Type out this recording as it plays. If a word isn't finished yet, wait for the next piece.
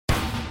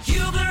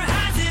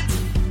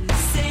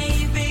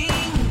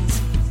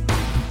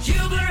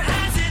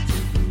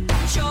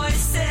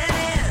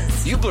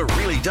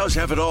does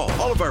have it all.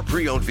 All of our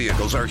pre-owned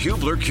vehicles are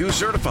Hubler Q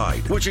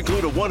certified, which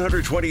include a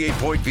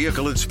 128-point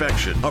vehicle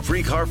inspection, a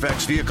free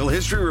Carfax vehicle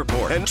history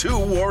report, and 2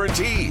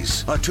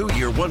 warranties. A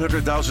 2-year,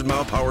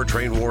 100,000-mile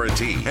powertrain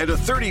warranty, and a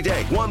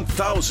 30-day,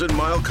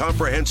 1,000-mile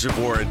comprehensive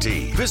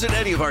warranty. Visit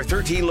any of our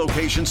 13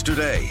 locations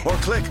today, or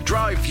click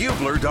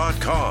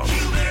drivehubler.com.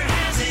 Hubler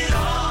has it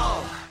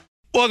all.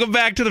 Welcome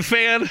back to The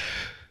Fan.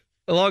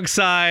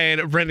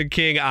 Alongside Brendan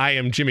King, I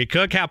am Jimmy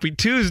Cook. Happy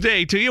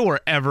Tuesday to you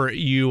wherever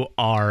you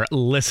are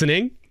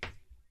listening.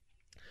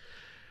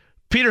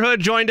 Peter Hood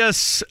joined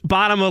us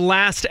bottom of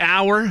last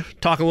hour,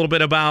 talk a little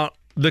bit about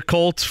the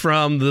Colts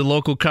from the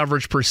local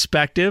coverage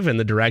perspective and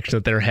the direction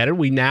that they're headed.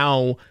 We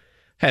now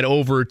head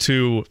over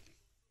to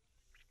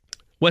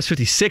West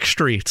 56th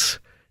Street's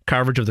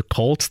coverage of the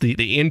Colts,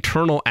 the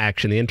internal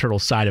action, the internal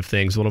side of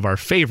things. One of our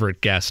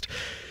favorite guests,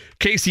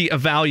 Casey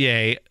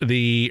Avalier,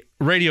 the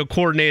radio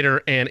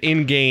coordinator and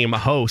in-game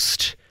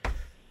host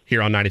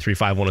here on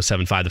 93.5,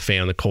 107.5, The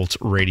Fan on the Colts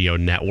Radio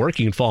Network.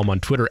 You can follow him on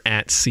Twitter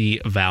at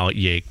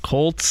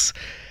CValierColts.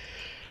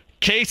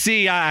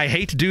 Casey, I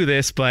hate to do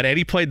this, but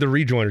Eddie played the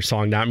Rejoiner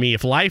song, not me.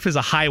 If life is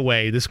a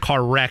highway, this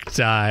car wrecked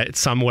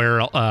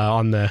somewhere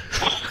on the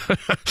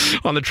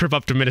on the trip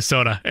up to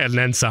Minnesota and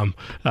then some.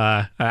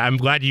 I'm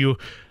glad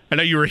I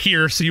know you were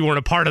here, so you weren't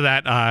a part of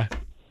that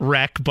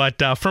wreck,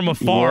 but from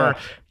afar,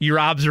 your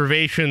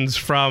observations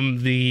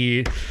from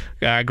the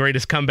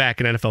greatest comeback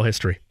in NFL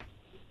history.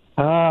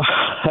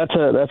 That's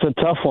a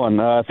tough one.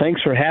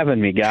 Thanks for having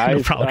me, guys.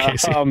 No problem,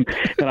 Casey.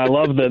 And I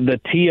love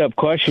the tee-up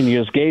question you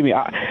just gave me.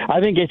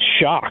 I think it's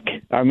shock.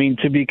 I mean,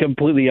 to be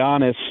completely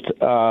honest,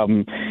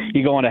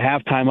 you go into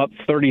halftime up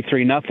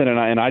 33-0,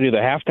 and I do the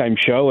halftime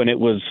show, and it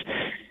was,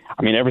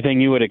 I mean, everything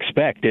you would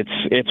expect.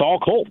 It's all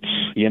Colts.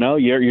 You know,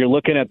 you're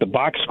looking at the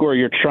box score.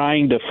 You're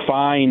trying to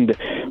find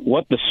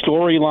what the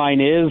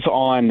storyline is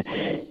on,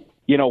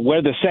 you know,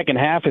 where the second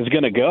half is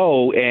going to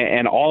go,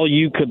 and all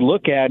you could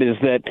look at is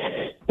that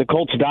the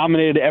Colts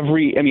dominated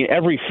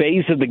every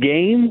phase of the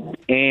game,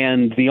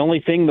 and the only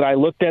thing that I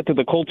looked at that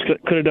the Colts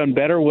could have done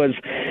better was,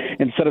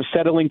 instead of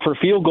settling for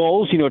field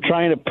goals, you know,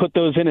 trying to put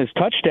those in as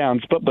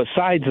touchdowns. But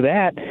besides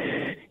that,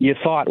 you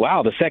thought,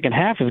 wow, the second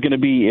half is going to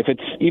be, if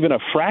it's even a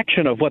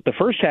fraction of what the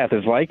first half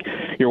is like,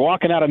 you're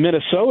walking out of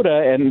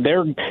Minnesota and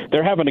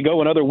they're having to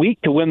go another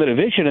week to win the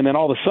division, and then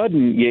all of a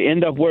sudden you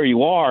end up where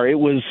you are. It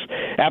was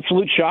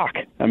absolute shock.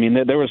 I mean,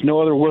 there was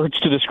no other words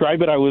to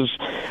describe it. I was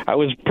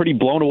pretty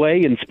blown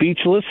away and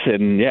speechless,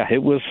 and yeah,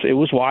 it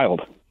was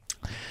wild.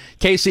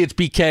 Casey, it's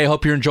BK.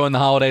 Hope you're enjoying the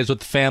holidays with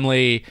the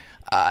family.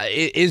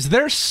 Is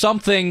there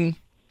something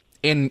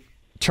in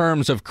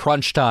terms of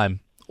crunch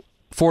time,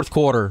 fourth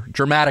quarter,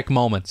 dramatic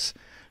moments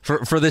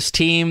for this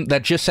team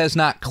that just has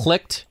not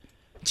clicked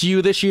to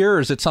you this year, or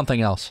is it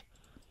something else?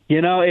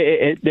 You know,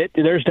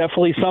 there's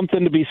definitely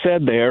something to be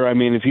said there. I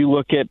mean, if you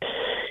look at,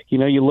 you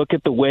know, you look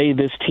at the way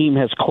this team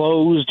has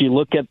closed, you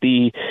look at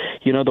the,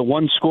 you know, the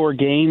one-score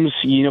games,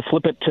 you know,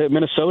 flip it to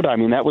Minnesota. I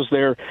mean, that was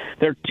their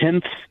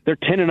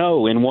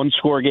 10-0 in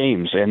one-score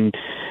games. And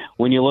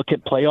when you look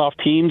at playoff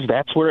teams,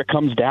 that's where it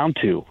comes down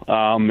to.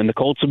 And the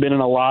Colts have been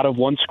in a lot of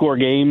one-score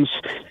games,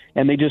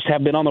 and they just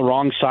have been on the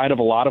wrong side of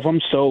a lot of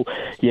them. So,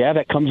 yeah,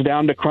 that comes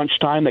down to crunch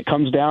time. That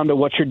comes down to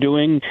what you're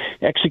doing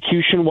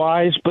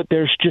execution-wise. But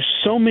there's just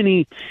so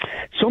many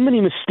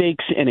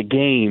mistakes in a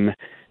game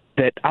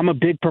that I'm a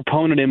big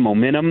proponent in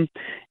momentum,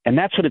 and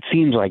that's what it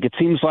seems like. It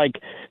seems like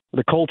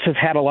the Colts have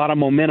had a lot of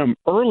momentum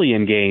early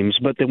in games,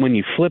 but then when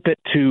you flip it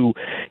to,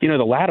 you know,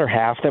 the latter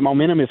half, that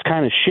momentum is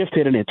kind of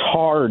shifted, and it's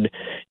hard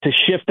to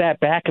shift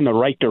that back in the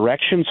right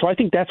direction. So I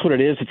think that's what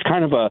it is. It's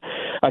kind of a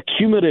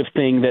cumulative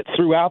thing that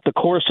throughout the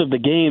course of the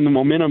game, the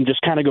momentum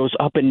just kind of goes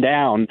up and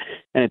down,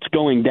 and it's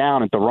going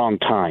down at the wrong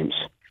times.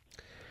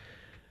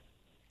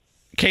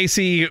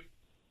 Casey,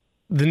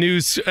 the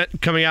news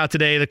coming out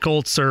today, the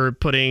Colts are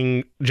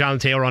putting Jonathan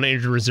Taylor on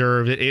injured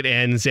reserve. It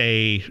ends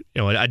a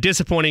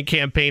disappointing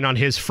campaign on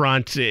his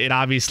front. It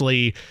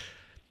obviously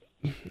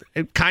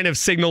kind of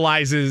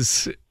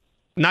signalizes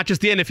not just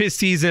the end of his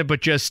season,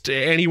 but just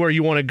anywhere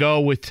you want to go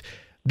with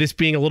this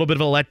being a little bit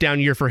of a letdown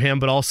year for him,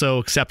 but also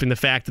accepting the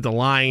fact that the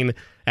line,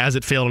 as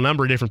it failed a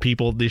number of different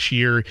people this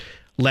year,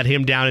 let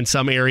him down in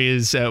some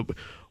areas.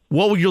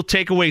 What will your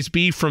takeaways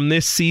be from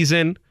this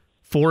season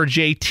for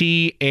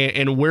JT,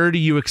 and where do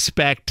you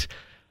expect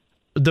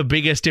the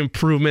biggest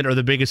improvement or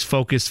the biggest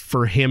focus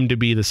for him to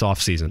be this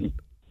offseason?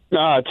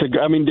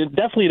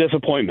 Definitely a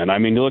disappointment. I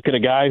mean, you look at a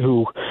guy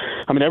who,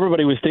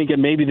 everybody was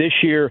thinking maybe this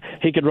year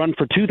he could run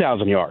for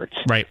 2,000 yards.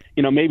 Right.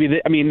 You know,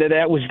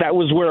 that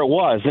was where it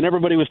was. And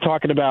everybody was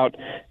talking about,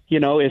 you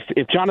know, if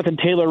Jonathan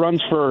Taylor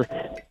runs for,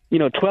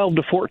 12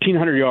 to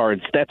 1,400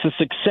 yards, that's a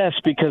success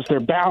because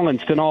they're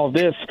balanced and all of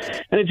this.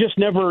 And it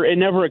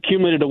never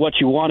accumulated to what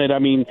you wanted. I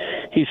mean,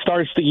 he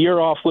starts the year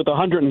off with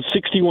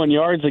 161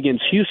 yards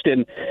against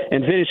Houston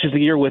and finishes the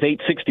year with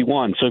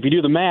 861. So if you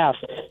do the math,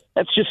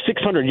 that's just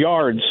 600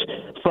 yards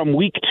from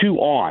week 2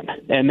 on.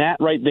 And that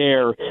right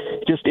there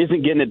just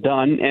isn't getting it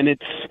done. And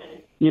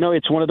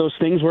it's one of those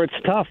things where it's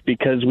tough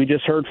because we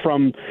just heard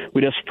from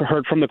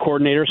the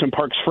coordinators, and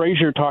Parks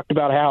Frazier talked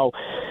about how,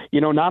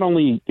 not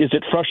only is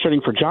it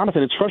frustrating for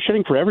Jonathan, it's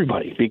frustrating for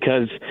everybody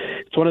because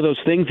it's one of those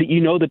things that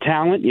the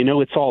talent,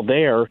 it's all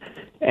there,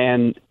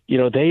 and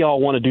they all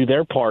want to do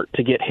their part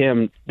to get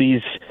him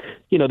these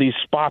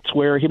spots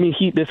where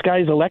this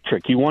guy's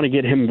electric. You want to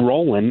get him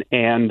rolling,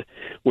 and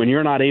when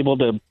you're not able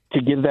to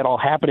get that all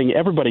happening,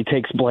 everybody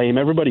takes blame.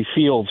 Everybody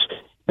feels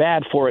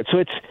bad for it.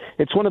 So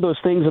it's one of those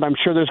things that I'm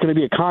sure there's going to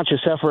be a conscious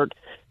effort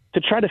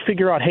to try to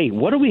figure out, hey,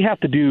 what do we have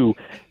to do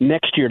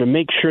next year to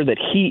make sure that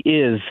he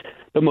is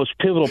the most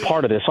pivotal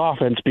part of this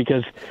offense,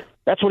 because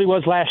that's what he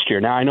was last year.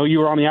 Now, I know you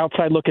were on the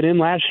outside looking in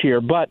last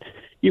year, but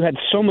you had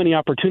so many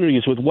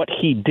opportunities with what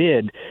he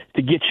did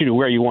to get you to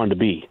where you wanted to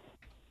be.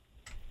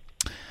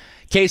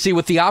 Casey,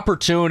 with the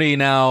opportunity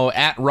now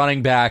at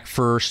running back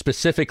for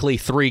specifically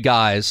three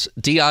guys,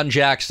 Deion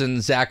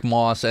Jackson, Zach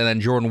Moss, and then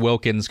Jordan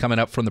Wilkins coming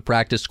up from the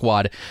practice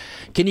squad,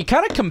 can you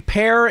kind of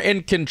compare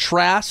and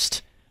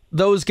contrast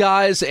those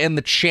guys and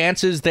the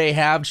chances they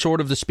have sort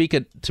of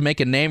to make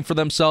a name for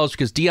themselves?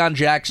 Because Deion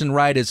Jackson,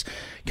 right, is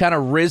kind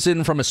of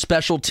risen from a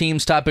special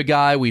teams type of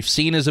guy. We've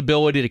seen his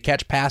ability to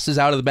catch passes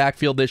out of the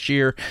backfield this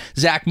year.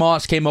 Zach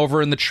Moss came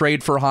over in the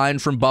trade for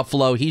Hines from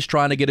Buffalo. He's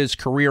trying to get his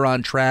career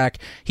on track.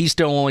 He's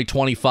still only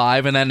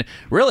 25. And then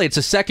really it's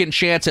a second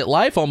chance at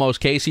life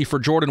almost, Casey, for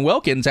Jordan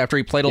Wilkins after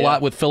he played a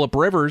lot with Phillip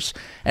Rivers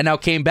and now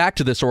came back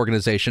to this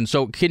organization.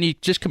 So can you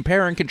just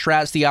compare and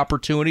contrast the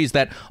opportunities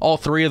that all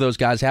three of those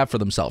guys have for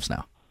themselves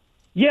now?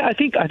 Yeah, I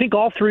think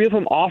all three of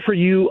them offer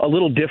you a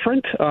little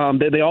different.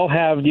 They all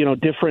have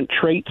different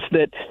traits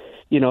that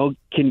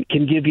can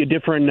give you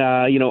different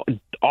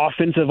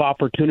offensive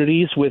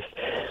opportunities. With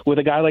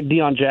a guy like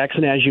Deion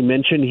Jackson, as you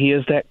mentioned, he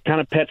is that kind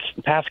of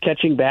pass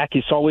catching back.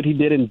 You saw what he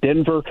did in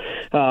Denver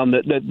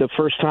the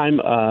first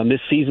time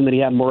this season that he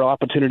had more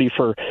opportunity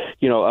for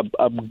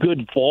a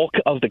good bulk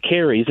of the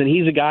carries, and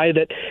he's a guy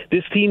that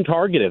this team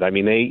targeted. I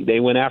mean, they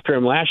went after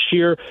him last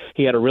year.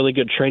 He had a really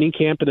good training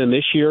camp, and then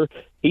this year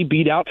he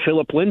beat out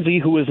Phillip Lindsay,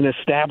 who is an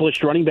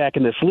established running back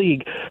in this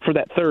league, for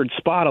that third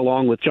spot,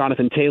 along with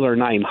Jonathan Taylor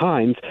and Naeem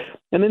Hines.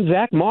 And then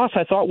Zach Moss,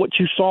 I thought what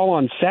you saw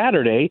on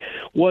Saturday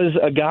was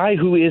a guy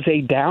who is a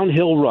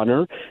downhill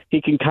runner.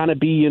 He can kind of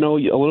be, a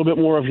little bit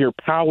more of your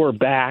power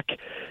back.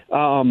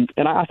 And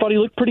I thought he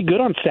looked pretty good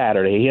on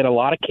Saturday. He had a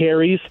lot of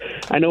carries.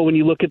 I know when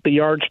you look at the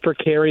yards per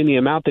carry and the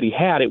amount that he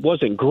had, it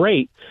wasn't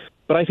great.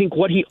 But I think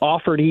what he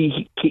offered,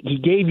 he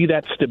gave you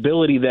that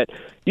stability that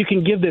you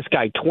can give this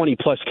guy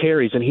 20-plus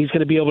carries, and he's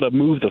going to be able to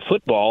move the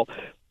football.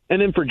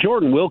 And then for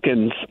Jordan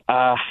Wilkins,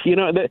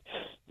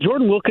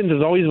 Jordan Wilkins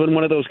has always been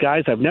one of those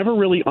guys. I've never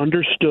really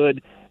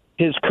understood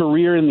his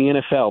career in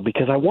the NFL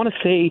because I want to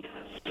say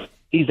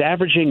he's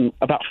averaging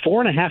about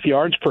 4.5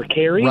 yards per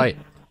carry. Right.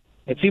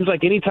 It seems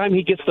like anytime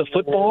he gets the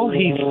football,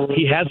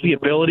 he has the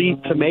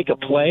ability to make a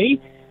play.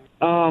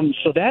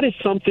 So that is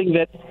something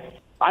that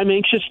I'm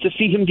anxious to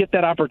see him get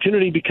that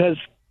opportunity because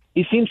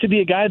he seems to be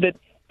a guy that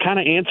kind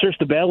of answers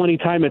the bell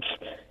anytime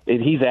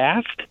he's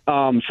asked.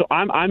 So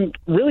I'm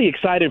really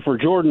excited for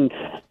Jordan.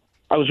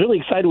 I was really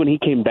excited when he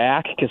came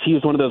back because he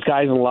was one of those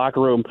guys in the locker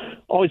room,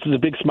 always has a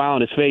big smile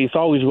on his face,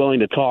 always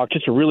willing to talk,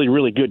 just a really,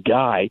 really good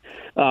guy.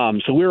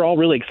 So we were all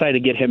really excited to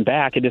get him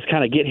back and just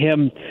kind of get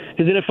him,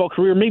 his NFL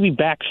career, maybe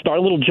a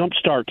little jump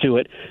start to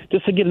it,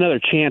 just to get another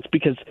chance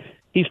because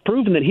he's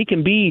proven that he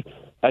can be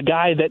a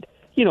guy that,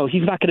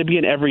 he's not going to be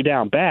an every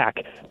down back,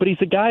 but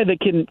he's a guy that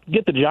can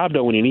get the job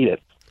done when you need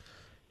it.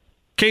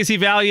 Casey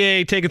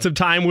Valier taking some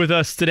time with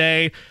us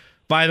today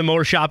via the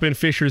Mower Shop in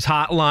Fishers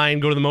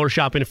hotline. Go to the Mower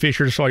Shop in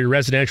Fishers for all your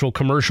residential,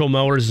 commercial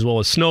mowers, as well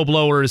as snow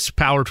blowers,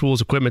 power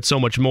tools, equipment, so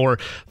much more.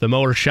 The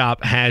Mower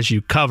Shop has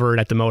you covered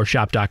at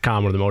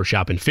themowershop.com or the Mower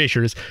Shop in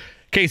Fishers.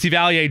 Casey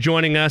Valier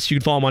joining us. You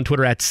can follow him on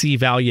Twitter at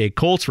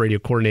 @CValierColts, radio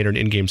coordinator and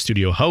in-game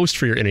studio host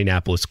for your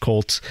Indianapolis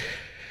Colts.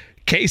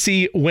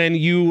 Casey, when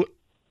you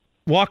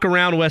walk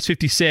around West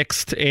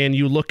 56th and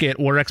you look at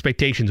where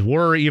expectations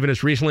were, even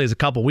as recently as a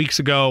couple weeks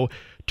ago,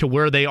 to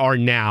where they are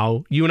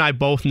now, you and I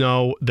both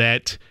know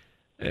that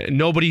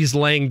nobody's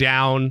laying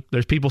down.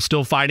 There's people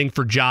still fighting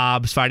for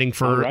jobs, fighting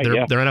for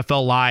their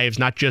NFL lives,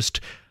 not just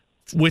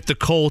with the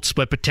Colts,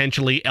 but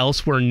potentially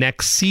elsewhere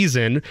next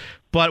season.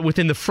 But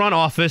within the front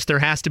office, there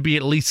has to be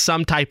at least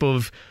some type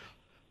of,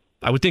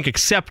 I would think,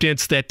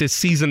 acceptance that this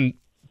season,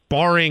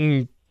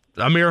 barring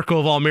a miracle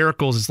of all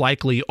miracles, is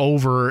likely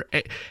over.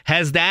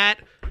 Has that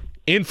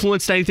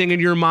influenced anything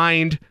in your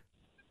mind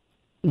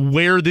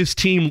where this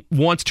team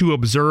wants to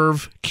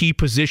observe key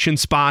position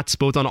spots,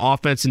 both on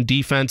offense and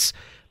defense,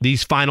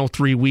 these final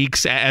 3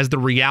 weeks as the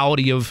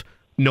reality of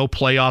no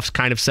playoffs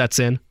kind of sets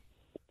in?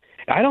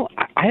 I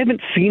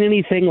haven't seen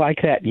anything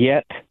like that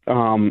yet.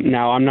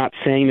 Now, I'm not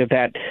saying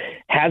that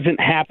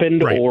hasn't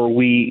happened, right, or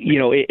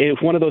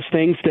it's one of those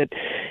things that,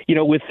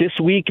 with this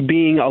week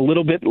being a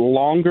little bit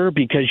longer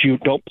because you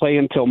don't play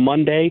until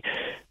Monday,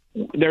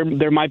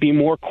 there might be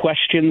more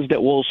questions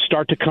that will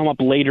start to come up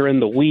later in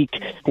the week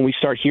when we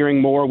start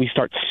hearing more. We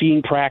start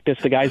seeing practice.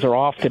 The guys are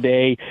off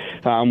today.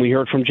 We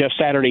heard from Jeff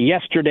Saturday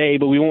yesterday,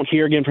 but we won't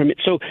hear again from it.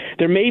 So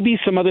there may be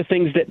some other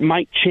things that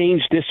might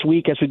change this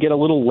week as we get a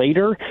little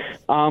later.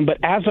 But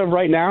as of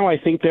right now, I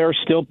think they're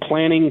still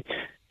planning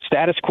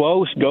status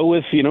quo, go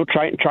with,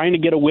 trying to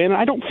get a win.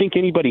 I don't think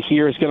anybody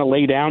here is going to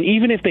lay down,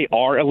 even if they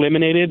are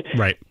eliminated.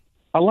 Right.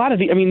 A lot of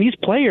these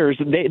players,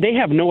 they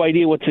have no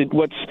idea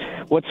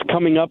what's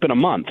coming up in a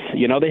month.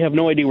 They have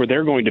no idea where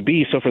they're going to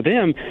be. So for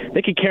them,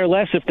 they could care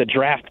less if the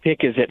draft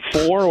pick is at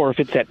 4 or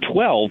if it's at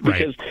 12,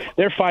 because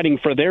they're fighting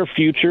for their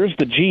futures.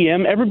 The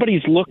GM,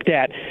 everybody's looked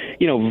at,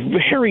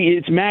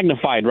 it's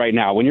magnified right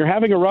now. When you're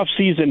having a rough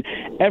season,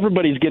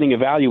 everybody's getting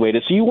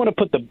evaluated. So you want to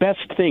put the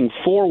best thing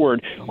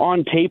forward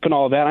on tape and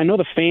all of that. I know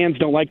the fans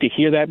don't like to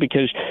hear that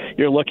because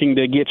you're looking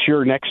to get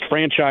your next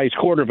franchise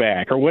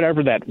quarterback or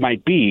whatever that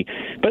might be.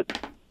 But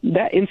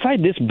that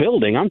inside this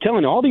building, I'm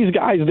telling you, all these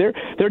guys,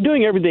 they're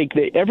doing everything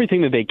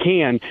that they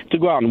can to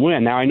go out and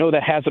win. Now, I know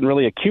that hasn't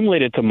really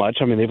accumulated to much.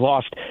 I mean, they've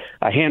lost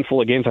a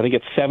handful of games. I think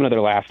it's 7 of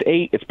their last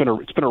 8. It's been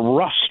a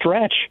rough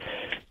stretch.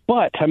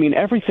 But,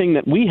 everything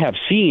that we have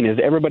seen is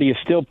everybody is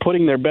still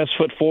putting their best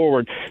foot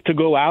forward to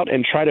go out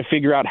and try to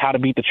figure out how to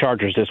beat the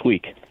Chargers this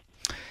week.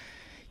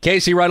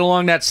 Casey, right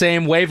along that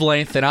same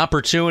wavelength, an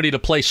opportunity to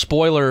play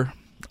spoiler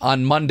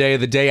on Monday,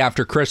 the day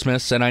after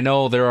Christmas. And I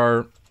know there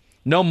are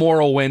no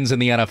moral wins in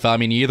the NFL. I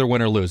mean, you either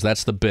win or lose.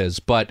 That's the biz.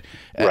 But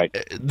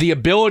the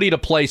ability to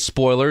play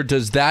spoiler,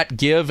 does that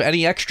give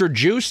any extra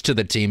juice to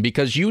the team?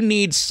 Because you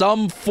need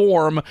some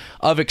form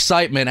of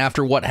excitement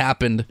after what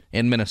happened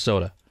in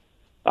Minnesota.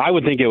 I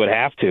would think it would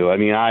have to. I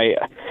mean,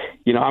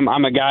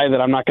 I'm a guy that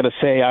I'm not going to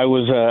say I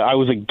was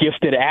a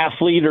gifted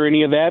athlete or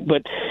any of that,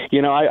 but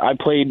I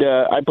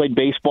played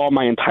baseball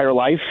my entire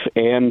life,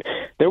 and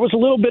there was a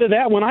little bit of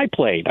that when I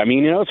played. I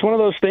mean, it's one of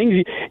those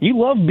things you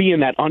love being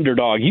that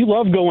underdog. You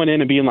love going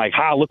in and being like,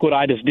 look what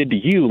I just did to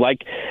you.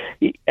 Like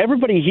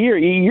everybody here,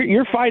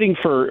 you're fighting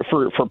for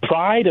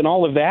pride and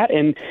all of that,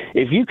 and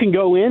if you can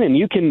go in and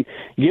you can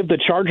give the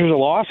Chargers a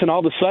loss, and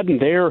all of a sudden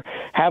they're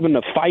having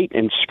to fight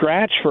and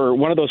scratch for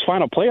one of those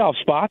final playoff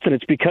spots, and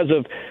it's because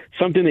of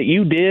something that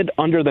you did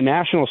under the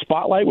national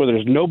spotlight where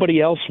there's nobody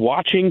else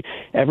watching,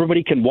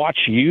 everybody can watch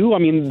you. I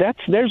mean,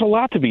 there's a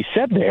lot to be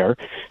said there.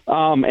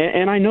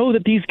 And I know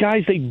that these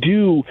guys, they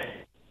do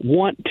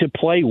want to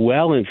play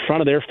well in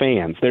front of their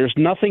fans. There's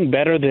nothing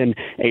better than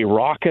a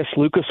raucous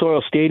Lucas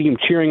Oil Stadium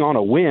cheering on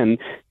a win,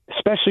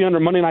 especially under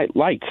Monday Night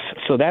Lights.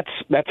 So that's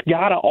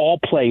got to all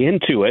play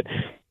into it.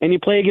 And you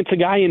play against a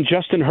guy in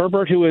Justin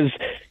Herbert who is,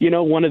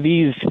 one of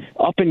these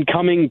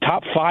up-and-coming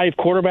top 5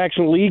 quarterbacks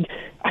in the league.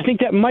 I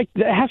think that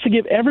has to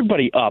give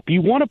everybody up.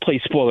 You want to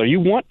play spoiler. You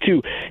want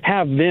to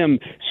have them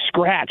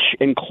scratch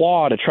and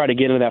claw to try to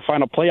get into that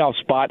final playoff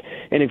spot.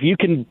 And if you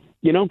can,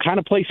 kind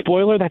of play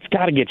spoiler, that's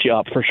got to get you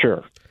up for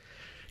sure.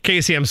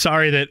 Casey, I'm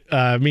sorry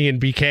that me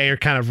and BK are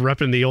kind of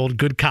repping the old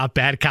good cop,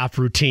 bad cop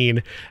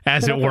routine,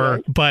 as it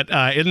were. But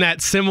in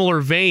that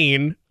similar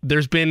vein,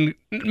 there's been,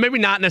 maybe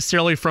not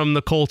necessarily from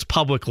the Colts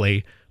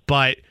publicly,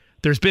 but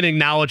there's been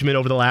acknowledgement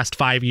over the last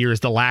 5 years,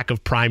 the lack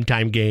of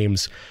primetime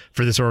games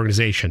for this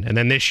organization. And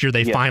then this year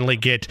they finally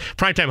get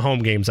primetime home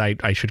games.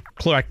 I should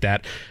correct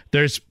that.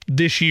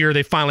 This year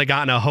they've finally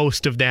gotten a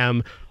host of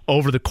them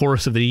over the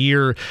course of the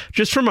year.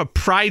 Just from a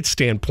pride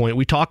standpoint,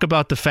 we talk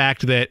about the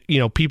fact that,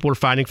 people are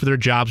fighting for their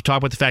jobs. We talk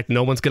about the fact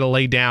no one's going to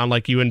lay down,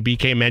 like you and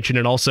BK mentioned,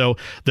 and also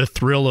the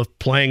thrill of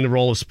playing the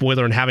role of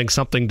spoiler and having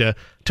something to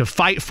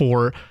fight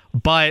for.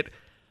 But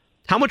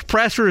how much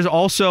pressure is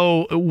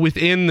also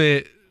within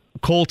the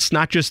Colts,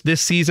 not just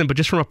this season, but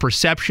just from a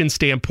perception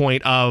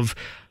standpoint of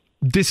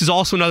this is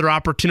also another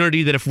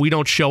opportunity that if we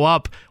don't show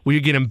up, we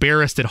get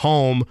embarrassed at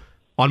home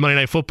on Monday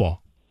Night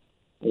Football?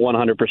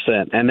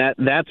 100%. And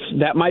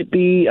that might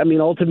be,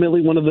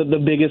 ultimately one of the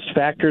biggest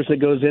factors that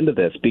goes into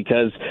this,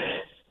 because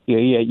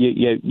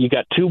you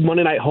got 2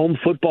 Monday Night home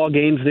football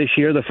games this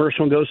year. The first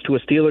one goes to a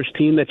Steelers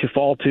team that you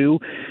fall to.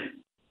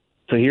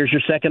 So here's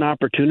your second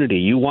opportunity.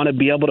 You want to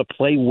be able to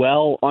play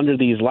well under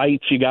these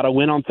lights. You got to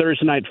win on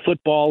Thursday Night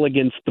Football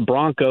against the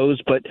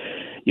Broncos, but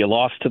you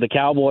lost to the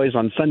Cowboys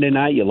on Sunday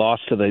night. You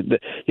lost to the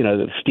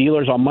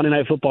Steelers on Monday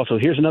Night Football. So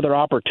here's another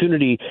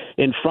opportunity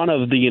in front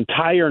of the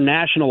entire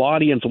national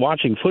audience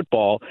watching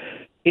football.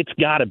 It's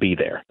got to be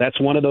there. That's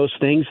one of those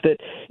things that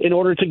in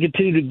order to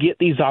continue to get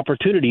these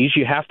opportunities,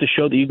 you have to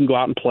show that you can go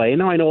out and play.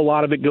 Now, I know a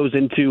lot of it goes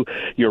into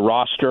your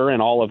roster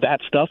and all of that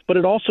stuff, but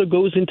it also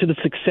goes into the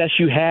success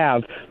you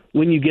have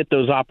when you get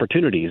those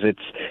opportunities.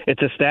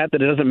 It's a stat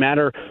that it doesn't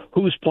matter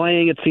who's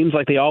playing. It seems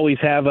like they always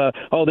have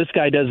this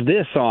guy does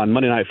this on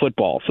Monday Night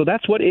Football. So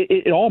that's what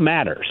it all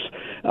matters.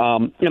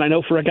 And I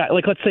know for a guy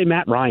like, let's say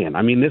Matt Ryan,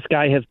 this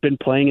guy has been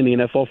playing in the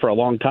NFL for a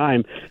long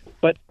time.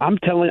 But I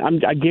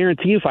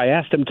guarantee you if I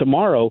asked him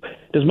tomorrow,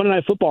 does Monday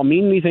Night Football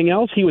mean anything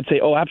else? He would say,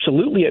 oh,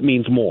 absolutely, it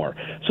means more.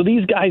 So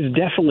these guys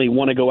definitely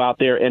want to go out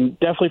there, and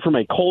definitely from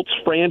a Colts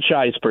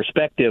franchise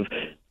perspective,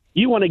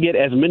 you want to get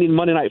as many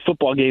Monday Night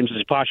Football games as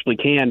you possibly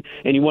can,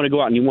 and you want to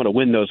go out and you want to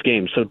win those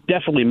games. So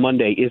definitely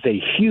Monday is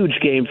a huge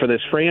game for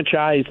this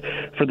franchise,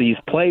 for these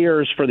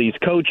players, for these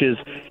coaches.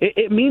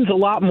 It means a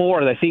lot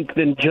more, I think,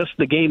 than just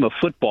the game of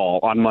football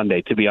on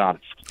Monday, to be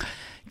honest.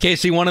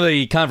 Casey, one of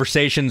the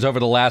conversations over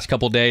the last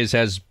couple of days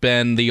has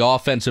been the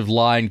offensive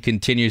line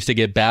continues to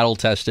get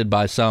battle-tested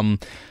by some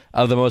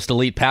of the most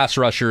elite pass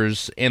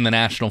rushers in the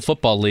National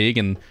Football League,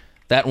 and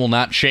that will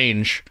not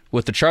change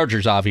with the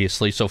Chargers,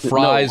 obviously. So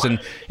Fries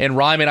and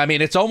Ryman, I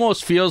mean, it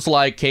almost feels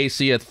like,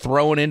 Casey, a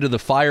thrown into the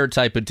fire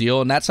type of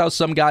deal, and that's how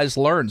some guys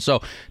learn.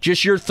 So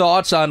just your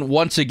thoughts on,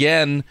 once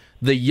again,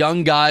 the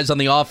young guys on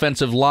the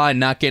offensive line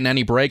not getting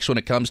any breaks when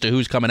it comes to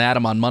who's coming at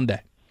them on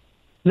Monday.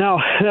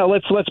 Now,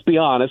 let's be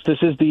honest. This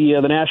is the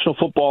National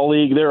Football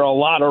League. There are a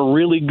lot of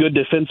really good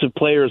defensive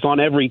players on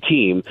every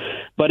team,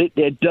 but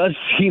it does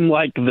seem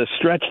like the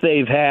stretch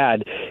they've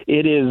had,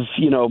 it is,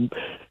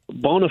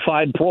 bona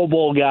fide Pro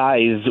Bowl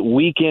guys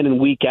week in and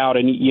week out.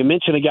 And you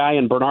mentioned a guy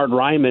in Bernhard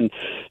Raimann.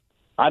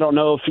 I don't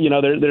know if,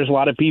 there's a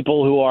lot of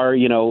people who are,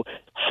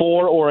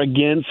 for or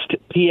against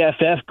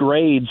PFF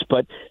grades,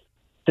 but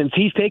since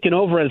he's taken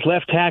over as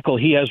left tackle,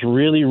 he has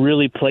really,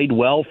 really played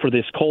well for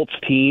this Colts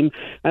team.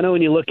 I know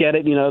when you look at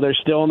it, they're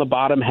still in the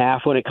bottom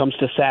half when it comes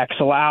to sacks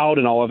allowed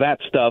and all of that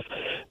stuff.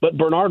 But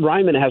Bernhard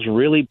Raimann has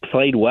really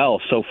played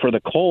well. So for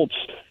the Colts,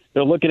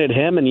 they're looking at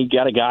him, and you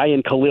got a guy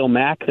in Khalil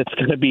Mack that's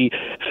going to be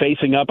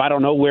facing up. I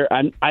don't know where.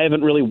 I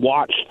haven't really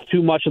watched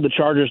too much of the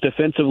Chargers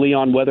defensively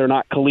on whether or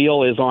not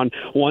Khalil is on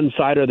one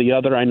side or the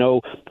other. I'm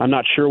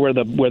not sure where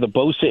the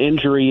Bosa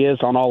injury is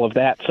on all of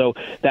that, so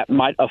that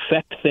might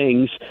affect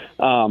things.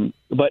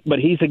 But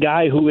he's a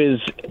guy who is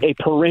a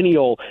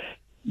perennial,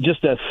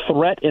 just a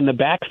threat in the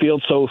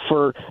backfield. So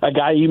for a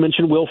guy, you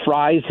mentioned Will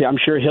Fries, I'm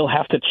sure he'll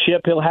have to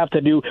chip. He'll have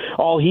to do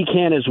all he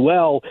can as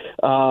well.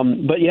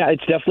 But yeah,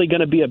 it's definitely going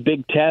to be a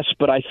big test.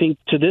 But I think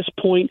to this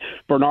point,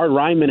 Bernhard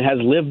Raimann has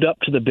lived up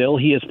to the bill.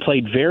 He has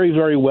played very,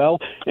 very well.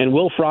 And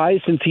Will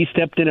Fries, since he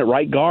stepped in at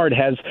right guard,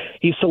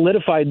 he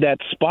solidified that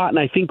spot. And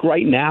I think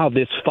right now,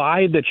 this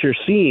five that you're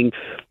seeing,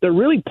 they're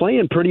really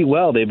playing pretty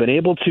well. They've been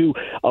able to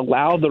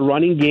allow the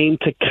running game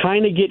to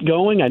kind of get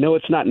going. I know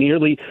it's not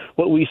nearly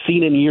what we've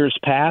seen in years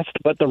past,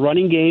 but the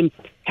running game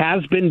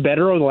has been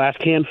better over the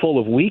last handful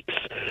of weeks.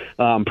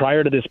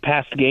 Prior to this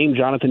past game,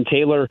 Jonathan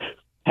Taylor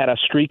had a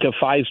streak of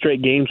 5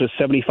 straight games with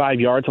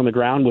 75 yards on the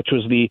ground, which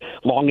was the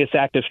longest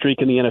active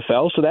streak in the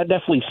NFL. So that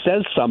definitely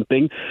says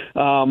something.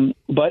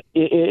 But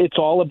it's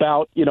all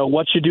about,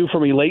 what you do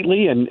for me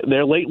lately. And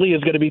their lately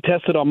is going to be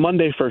tested on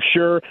Monday for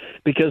sure,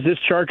 because this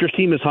Chargers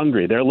team is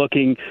hungry. They're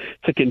looking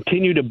to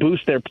continue to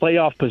boost their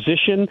playoff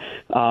position.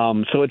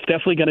 So it's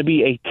definitely going to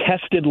be a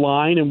tested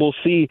line, and we'll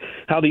see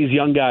how these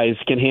young guys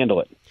can handle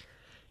it.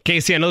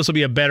 Casey, I know this will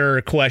be a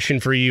better question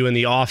for you in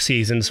the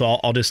offseason, so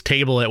I'll just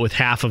table it with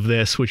half of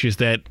this, which is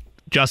that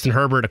Justin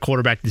Herbert, a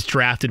quarterback that's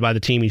drafted by the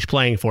team he's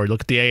playing for.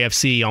 Look at the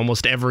AFC.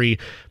 Almost every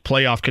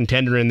playoff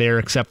contender in there,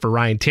 except for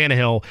Ryan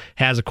Tannehill,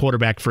 has a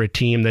quarterback for a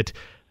team that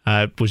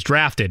was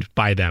drafted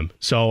by them.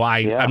 So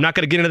I'm not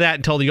going to get into that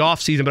until the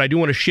offseason, but I do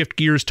want to shift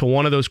gears to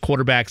one of those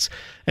quarterbacks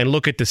and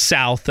look at the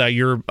South.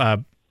 Your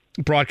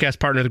broadcast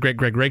partner, the great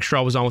Greg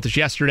Rakestraw, was on with us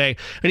yesterday,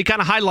 and he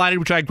kind of highlighted,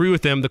 which I agree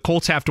with him, the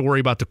Colts have to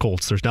worry about the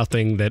Colts. There's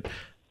nothing that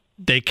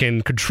they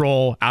can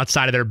control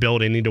outside of their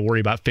building. They need to worry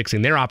about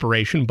fixing their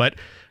operation, but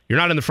you're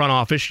not in the front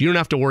office. You don't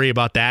have to worry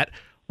about that.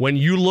 When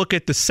you look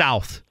at the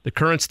South, the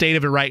current state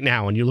of it right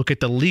now, and you look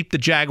at the leap the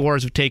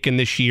Jaguars have taken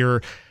this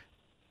year,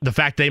 the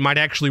fact they might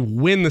actually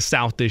win the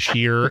South this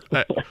year,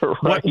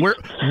 right.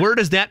 where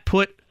does that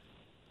put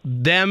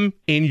them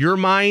in your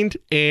mind,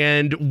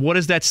 and what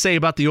does that say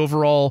about the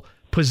overall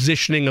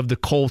positioning of the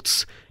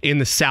Colts in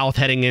the South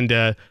heading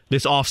into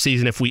this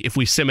offseason if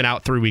we sim it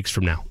out 3 weeks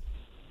from now?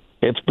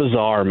 It's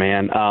bizarre,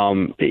 man.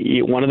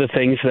 One of the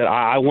things that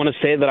I want to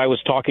say that I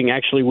was talking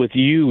actually with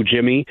you,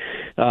 Jimmy,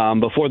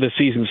 before the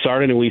season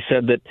started, and we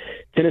said that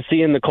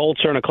Tennessee and the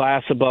Colts are in a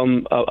class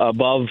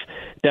above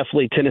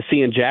definitely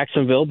Tennessee and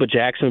Jacksonville, but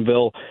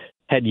Jacksonville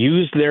had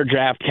used their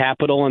draft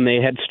capital, and they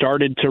had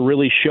started to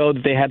really show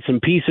that they had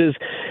some pieces.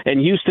 And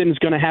Houston's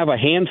going to have a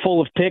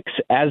handful of picks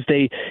as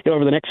they,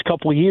 over the next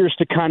couple of years,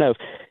 to kind of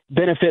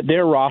benefit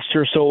their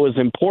roster. So it was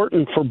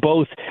important for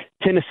both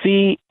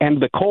Tennessee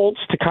and the Colts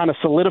to kind of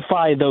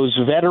solidify those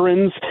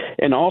veterans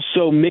and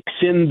also mix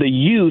in the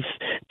youth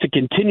to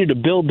continue to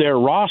build their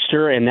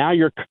roster. And now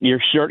you're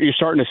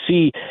starting to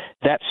see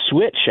that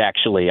switch,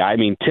 actually. I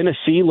mean,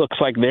 Tennessee looks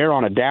like they're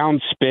on a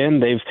down spin.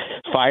 They've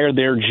fired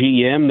their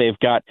GM. They've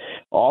got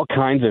all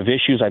kinds of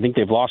issues. I think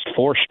they've lost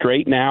 4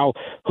 straight now.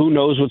 Who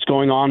knows what's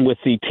going on with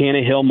the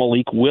Tannehill,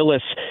 Malik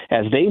Willis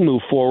as they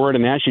move forward.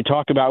 And as you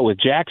talk about with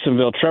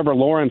Jacksonville, Trevor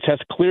Lawrence has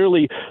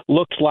clearly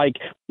looked like,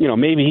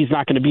 maybe he's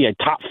not going to be a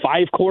top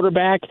 5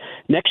 quarterback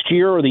next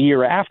year or the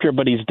year after,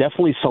 but he's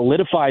definitely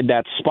solidified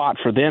that spot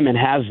for them and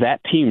has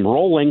that team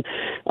rolling.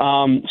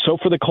 So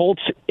for the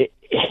Colts,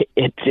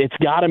 it's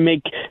got to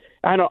make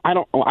I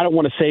don't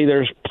want to say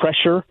there's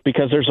pressure,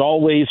 because there's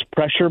always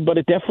pressure, but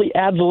it definitely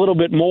adds a little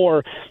bit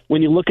more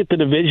when you look at the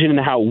division and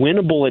how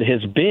winnable it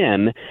has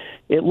been.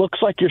 It looks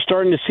like you're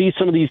starting to see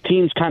some of these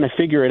teams kind of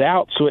figure it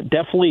out. So it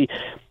definitely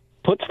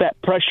puts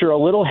that pressure a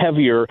little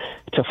heavier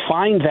to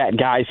find that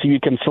guy so you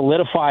can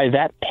solidify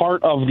that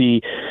part of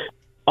the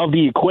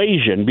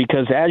equation,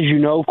 because as you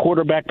know,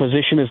 quarterback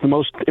position is the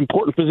most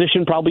important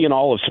position probably in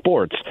all of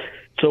sports.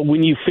 So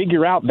when you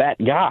figure out that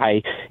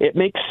guy,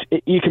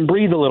 you can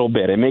breathe a little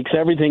bit. It makes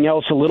everything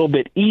else a little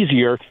bit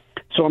easier.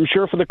 So I'm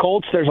sure for the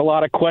Colts, there's a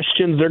lot of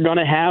questions they're going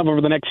to have over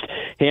the next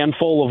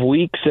handful of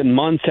weeks and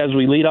months as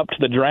we lead up to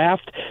the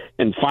draft,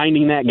 and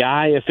finding that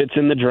guy, if it's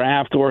in the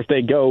draft or if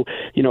they go,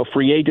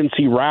 free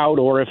agency route,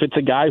 or if it's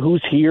a guy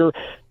who's here.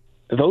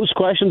 Those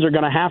questions are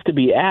going to have to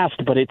be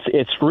asked, but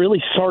it's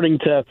really starting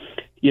to,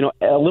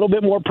 a little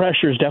bit more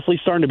pressure is definitely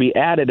starting to be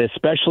added,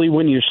 especially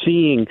when you're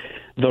seeing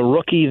the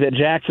rookie that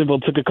Jacksonville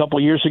took a couple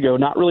years ago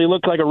not really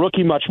look like a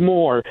rookie much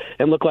more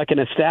and look like an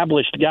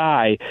established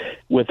guy,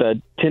 with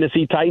a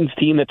Tennessee Titans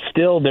team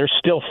they're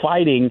still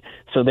fighting.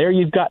 So there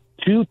you've got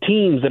two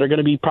teams that are going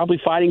to be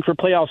probably fighting for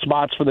playoff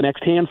spots for the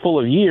next handful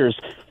of years.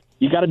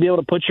 You got to be able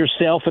to put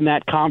yourself in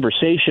that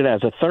conversation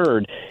as a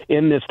third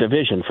in this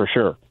division for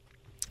sure.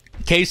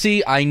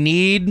 Casey, I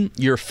need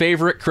your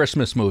favorite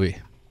Christmas movie.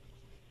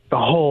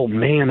 Oh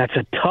man, that's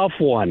a tough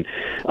one.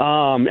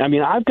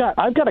 I've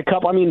got a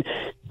couple.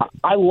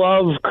 I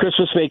love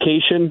Christmas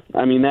Vacation.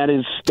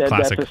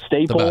 That's a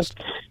staple. The best.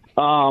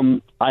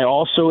 I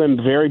also am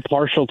very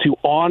partial to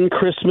On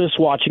Christmas,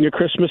 watching A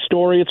Christmas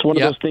Story. It's one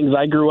of those things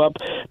I grew up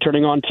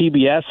turning on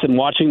TBS and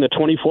watching the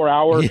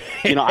 24-hour.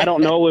 I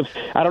don't know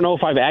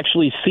if I've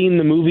actually seen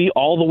the movie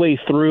all the way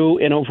through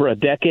in over a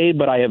decade,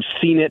 but I have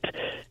seen it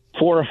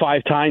 4 or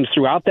 5 times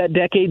throughout that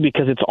decade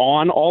because it's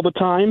on all the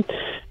time.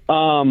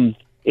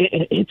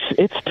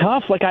 It's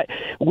tough. With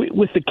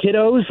the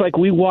kiddos,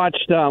 we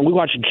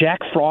watched Jack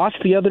Frost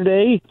the other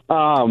day,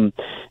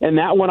 and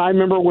that one I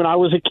remember when I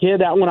was a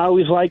kid. That one I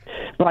always liked.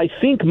 But I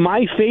think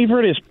my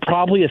favorite is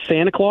probably A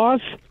Santa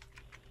Claus.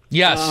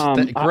 Yes,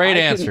 great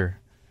answer.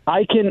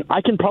 I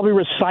can probably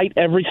recite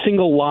every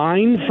single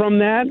line from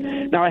that.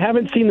 Now, I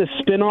haven't seen the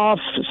spin-off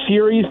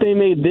series they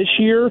made this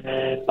year,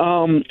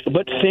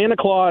 but Santa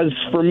Claus,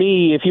 for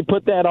me, if you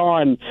put that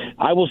on,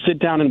 I will sit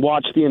down and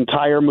watch the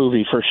entire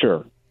movie for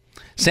sure.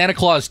 Santa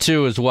Claus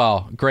 2 as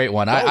well. Great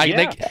one.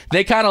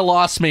 They kind of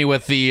lost me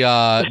with the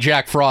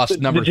Jack Frost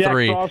number 3. The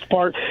Jack Frost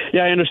part,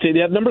 yeah, I understand.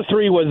 Yeah, number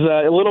 3 was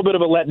a little bit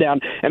of a letdown,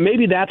 and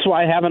maybe that's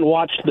why I haven't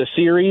watched the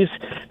series,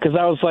 because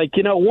I was like,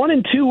 1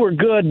 and 2 were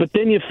good, but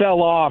then you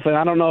fell off, and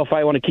I don't know if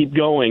I want to keep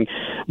going.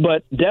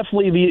 But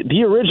definitely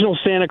the original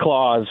Santa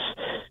Claus,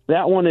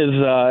 that one is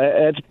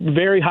it's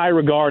very high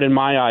regard in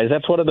my eyes.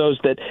 That's one of those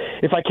that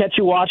if I catch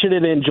you watching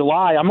it in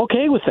July, I'm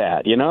okay with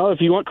that.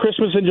 If you want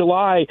Christmas in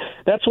July,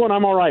 that's one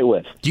I'm all right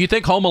with. Do you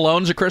think Home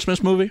Alone's a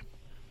Christmas movie?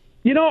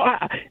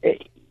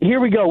 Here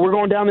we go. We're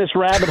going down this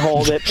rabbit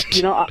hole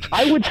that,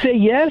 I would say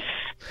yes.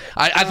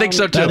 I think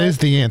so, too. That is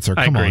the answer.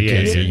 Come on,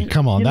 Casey.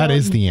 Come on, that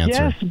is the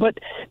answer. Yes, but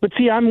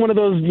see, I'm one of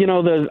those,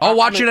 I'll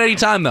watch it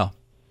anytime, though.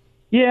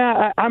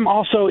 Yeah, I'm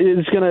also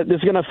it's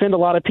gonna offend a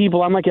lot of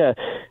people. I'm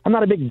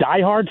not a big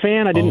Die Hard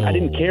fan. I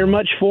didn't care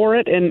much for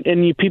it, and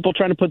people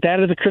trying to put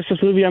that as a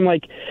Christmas movie. I'm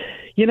like,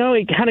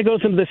 it kind of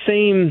goes into the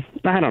same.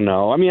 I don't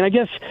know. I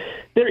guess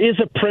there is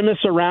a premise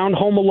around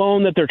Home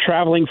Alone that they're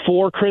traveling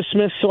for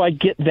Christmas, so I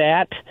get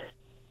that.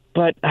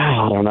 But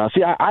I don't know.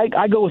 See,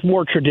 I go with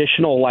more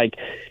traditional.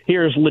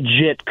 Here's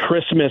legit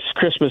Christmas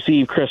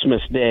Eve,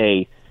 Christmas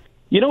Day.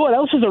 You know what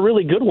else is a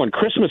really good one?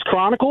 Christmas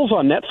Chronicles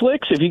on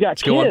Netflix. If you got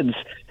kids.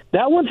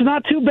 That one's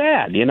not too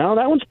bad,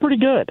 That one's pretty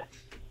good.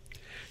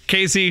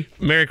 Casey,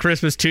 Merry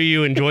Christmas to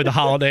you. Enjoy the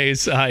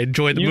holidays.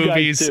 Enjoy the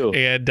movies. Guys too.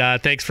 And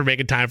thanks for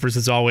making time for us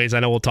as always. I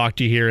know we'll talk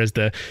to you here as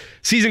the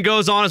season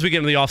goes on, as we get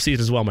into the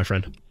offseason as well, my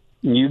friend.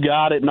 You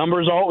got it.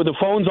 The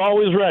phone's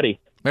always ready.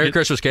 Merry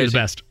Christmas, Casey. You're the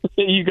best.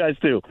 You guys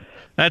too.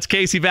 That's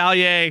Casey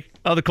Valier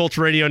of the Colts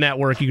Radio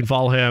Network. You can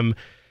follow him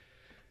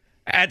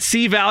at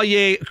C.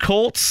 Valier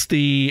Colts,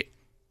 the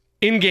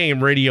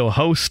in-game radio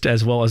host,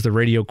 as well as the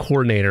radio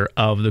coordinator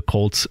of the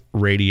Colts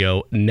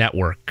Radio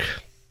Network.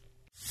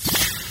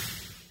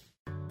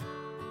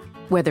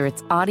 Whether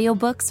it's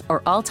audiobooks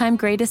or all-time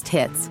greatest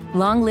hits,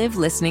 long live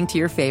listening to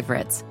your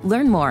favorites.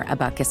 Learn more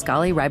about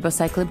Kisqali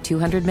Ribociclib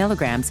 200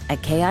 milligrams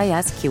at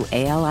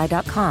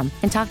KISQALI.com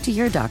and talk to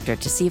your doctor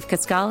to see if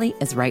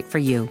Kisqali is right for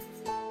you.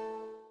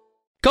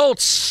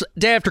 Colts,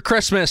 day after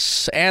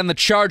Christmas, and the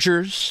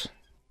Chargers.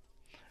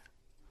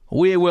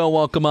 We will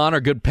welcome on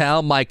our good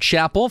pal Mike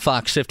Chappell,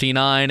 Fox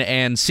 59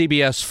 and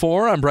CBS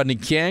 4. I'm Brendan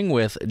King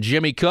with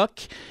Jimmy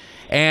Cook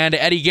and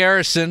Eddie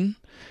Garrison.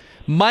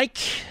 Mike,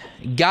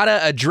 gotta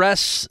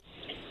address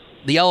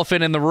the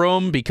elephant in the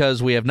room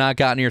because we have not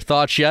gotten your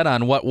thoughts yet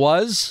on what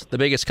was the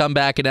biggest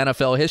comeback in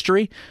NFL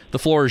history. The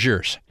floor is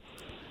yours.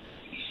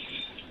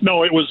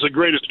 No, it was the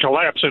greatest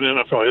collapse in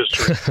NFL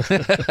history.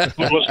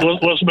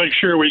 let's make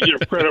sure we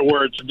give credit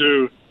where it's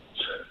due.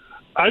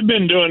 I've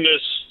been doing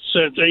this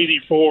since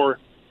 '84.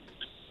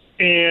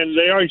 And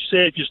they always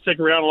say if you stick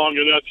around long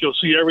enough, you'll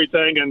see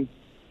everything. And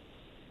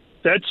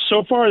that's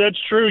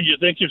true. You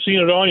think you've seen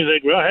it all, and you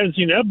think, well, I hadn't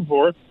seen that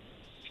before.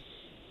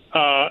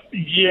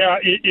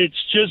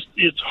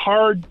 It's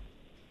hard.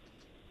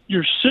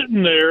 You're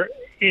sitting there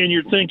and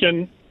you're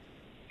thinking,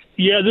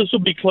 yeah, this will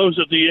be close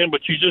at the end,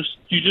 but you just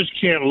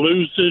can't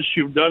lose this.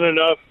 You've done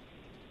enough.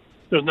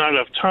 There's not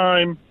enough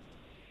time.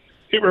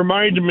 It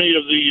reminded me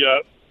of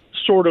the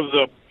sort of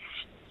the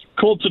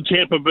Colts of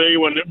Tampa Bay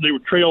when they were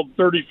trailed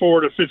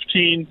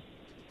 34-15,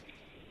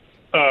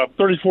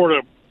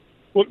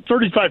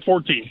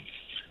 35-14,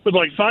 with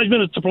like 5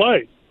 minutes to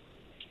play.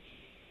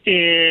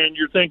 And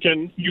you're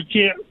thinking, you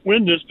can't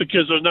win this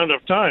because there's not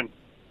enough time.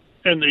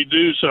 And they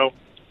do. So,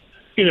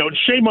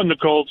 shame on the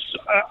Colts.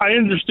 I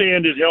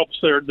understand it helps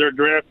their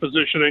draft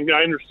positioning.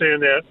 I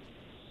understand that.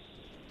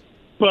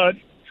 But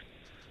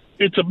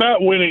it's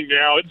about winning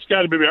now. It's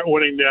got to be about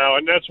winning now.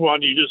 And that's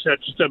one you just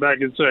have to step back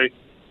and say,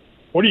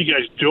 what are you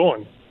guys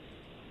doing?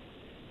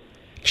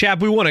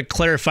 Chap, we want to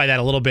clarify that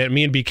a little bit.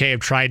 Me and BK have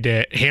tried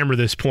to hammer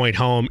this point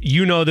home.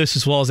 You know this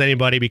as well as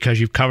anybody because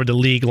you've covered the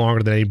league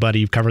longer than anybody.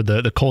 You've covered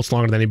the Colts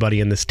longer than anybody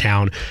in this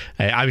town.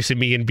 Obviously,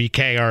 me and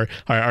BK are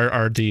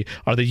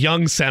the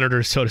young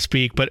senators, so to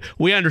speak. But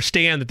we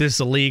understand that this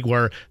is a league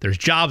where there's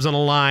jobs on the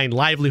line,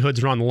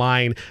 livelihoods are on the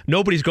line.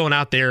 Nobody's going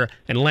out there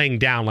and laying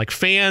down like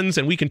fans.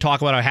 And we can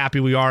talk about how happy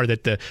we are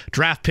that the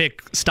draft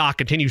pick stock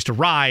continues to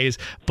rise,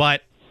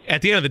 but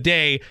at the end of the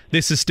day,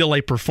 this is still a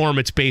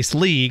performance-based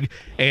league,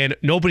 and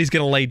nobody's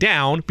going to lay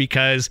down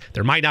because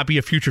there might not be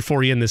a future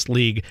for you in this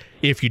league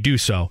if you do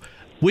so.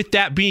 With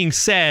that being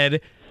said,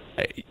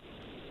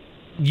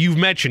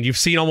 you've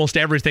seen almost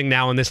everything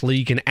now in this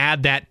league, and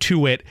add that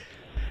to it.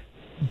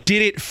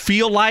 Did it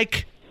feel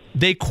like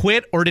they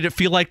quit, or did it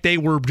feel like they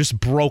were just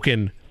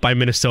broken by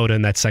Minnesota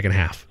in that second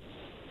half?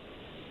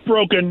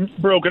 Broken.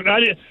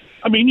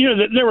 I mean,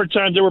 there were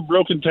times there were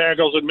broken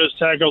tackles and missed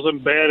tackles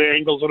and bad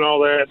angles and all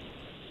that.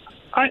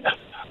 I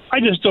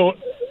just don't.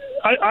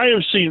 I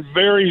have seen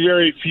very,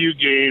 very few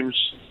games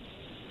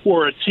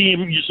where a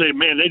team, you say,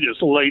 man, they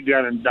just laid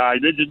down and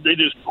died. They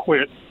just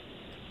quit.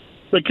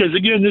 Because,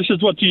 again, this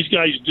is what these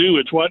guys do.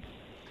 It's what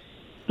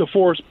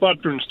DeForest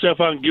Buckner and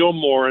Stephon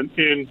Gilmore and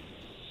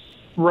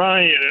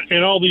Ryan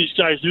and all these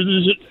guys do.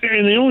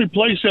 And they only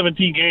play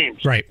 17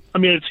 games. Right. I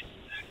mean,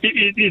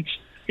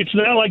 it's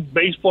not like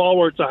baseball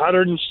where it's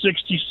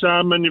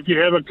 160-some, and if you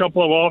have a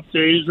couple of off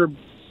days, or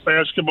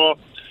basketball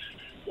 –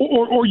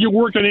 Or you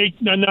work a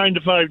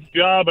 9-to-5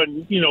 job,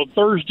 and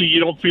Thursday you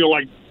don't feel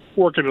like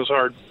working as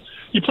hard.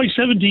 You play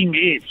 17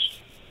 games.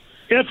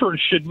 Effort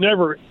should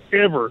never,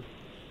 ever,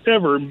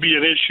 ever be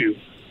an issue.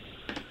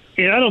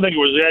 And I don't think it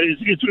was that.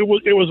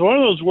 It was one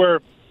of those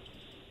where,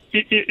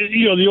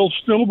 the old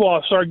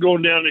snowball started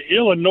going down the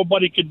hill, and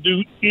nobody could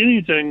do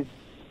anything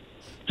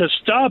to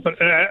stop it.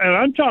 And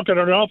I'm talking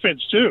on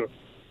offense too.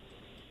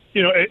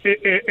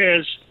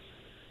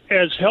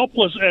 As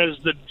helpless as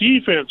the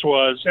defense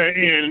was,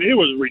 and it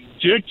was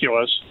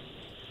ridiculous,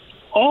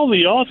 all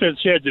the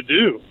offense had to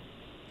do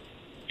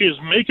is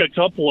make a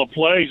couple of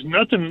plays.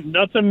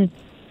 Nothing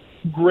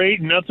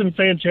great, nothing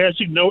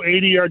fantastic, no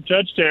 80-yard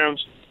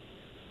touchdowns,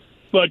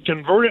 but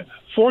convert it.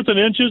 4th and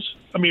inches,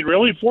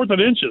 really, 4th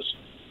and inches,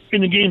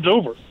 and the game's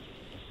over.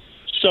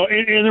 So,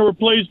 and there were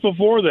plays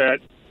before that.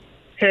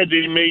 Had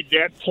they made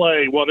that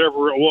play,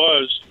 whatever it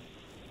was,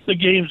 the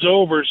game's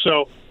over.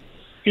 So,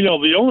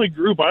 the only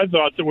group I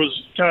thought that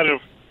was kind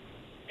of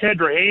had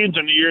their hands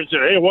in the air and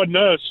said, hey, it wasn't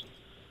us,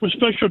 was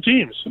special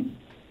teams.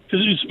 Because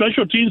these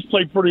special teams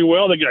played pretty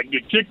well. They got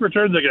good kick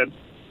returns. They got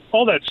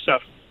all that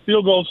stuff.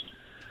 Field goals,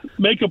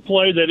 make a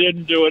play. They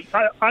didn't do it.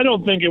 I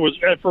don't think it was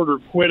effort or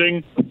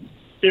quitting.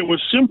 It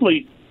was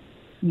simply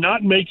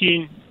not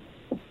making,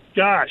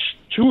 2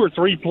 or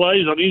 3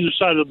 plays on either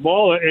side of the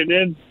ball. And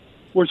then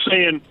we're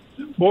saying,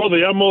 boy,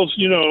 they almost,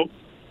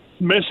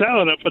 miss out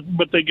on it,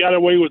 but they got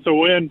away with the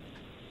win.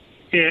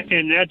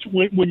 And that's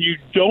when you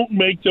don't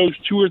make those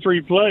 2 or 3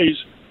 plays,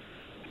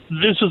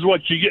 this is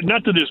what you get.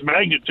 Not to this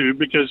magnitude,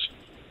 because,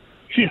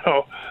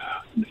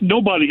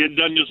 nobody had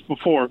done this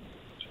before.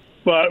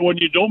 But when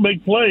you don't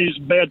make plays,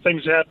 bad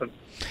things happen.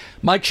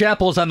 Mike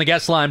Chappell's on the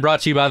guest line,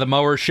 brought to you by the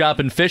Mower Shop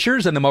in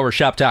Fishers and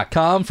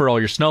themowershop.com for all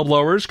your snow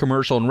blowers,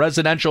 commercial and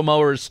residential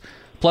mowers,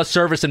 plus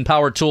service and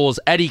power tools.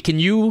 Eddie, can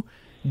you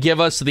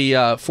give us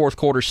the fourth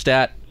quarter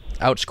stat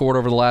outscored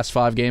over the last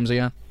 5 games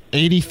again?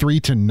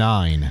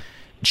 83-9.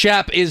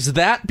 Chap, is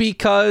that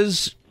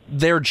because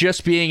they're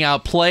just being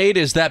outplayed?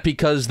 Is that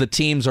because the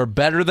teams are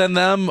better than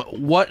them?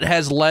 What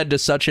has led to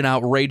such an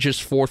outrageous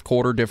fourth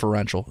quarter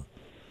differential?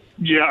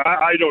 Yeah,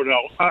 I don't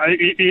know.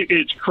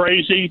 It's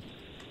crazy.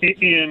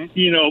 And,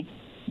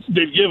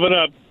 they've given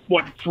up,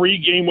 3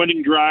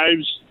 game-winning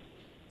drives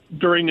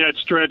during that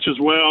stretch as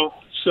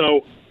well.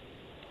 So,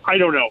 I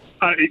don't know.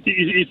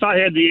 If I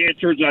had the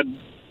answers, I'd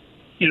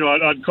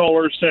call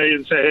her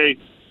and say, hey,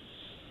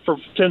 for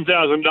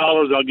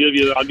 $10,000, I'll give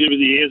you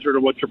the answer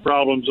to what your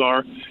problems are.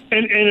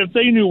 And if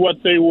they knew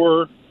what they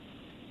were,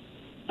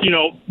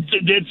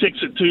 they'd fix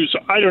it too. So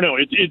I don't know.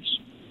 It's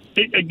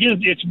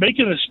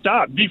making a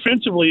stop.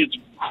 Defensively, it's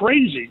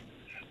crazy.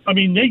 I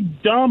mean, they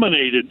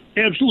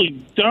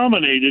absolutely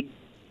dominated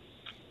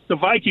the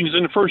Vikings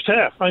in the first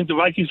half. I think the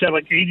Vikings had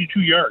like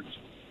 82 yards.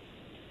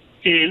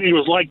 And it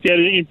was like that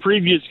in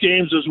previous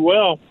games as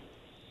well.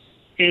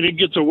 And it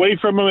gets away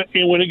from them,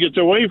 and when it gets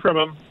away from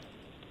them,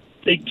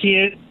 they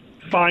can't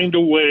find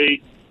a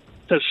way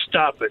to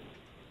stop it.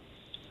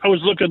 I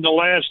was looking at the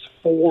last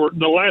four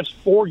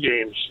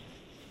games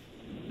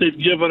they've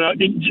given up.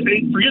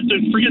 Forget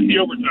the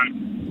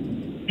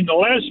overtime. In the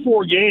last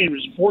 4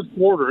 games, fourth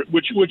quarter,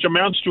 which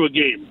amounts to a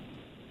game,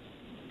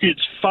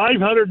 it's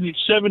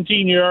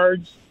 517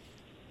 yards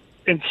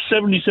and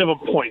 77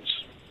 points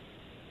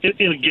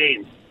in a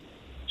game.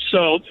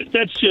 So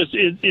that's just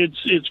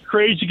it's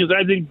crazy because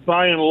I think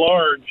by and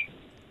large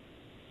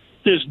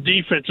this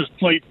defense has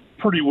played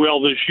pretty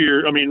well this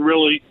year. I mean,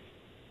 really.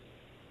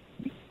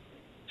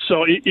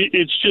 So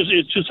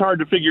it's just hard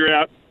to figure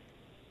out,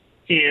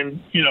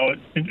 and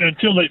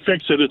until they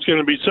fix it, it's going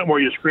to be somewhere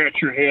you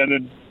scratch your head,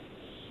 and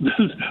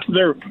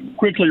they're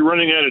quickly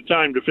running out of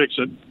time to fix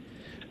it.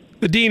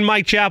 The Dean,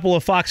 Mike Chappell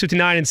of Fox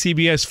 59 and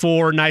CBS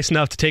 4, nice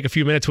enough to take a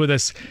few minutes with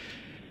us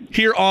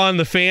here on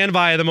The Fan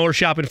via the Mower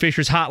Shop and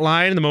Fishers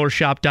hotline,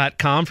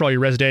 themowershop.com for all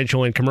your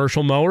residential and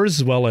commercial mowers,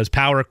 as well as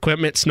power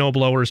equipment, snow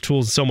blowers,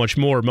 tools, and so much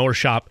more.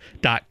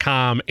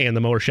 Mowershop.com and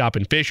the Mower Shop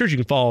and Fishers. You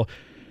can follow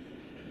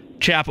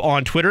Chap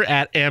on Twitter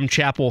at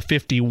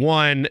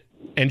mchappell51.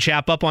 And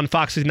Chap, up on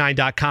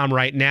fox59.com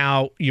right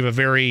now, you have a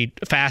very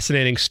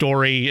fascinating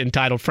story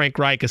entitled Frank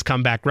Reich has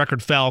come back.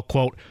 Record fell,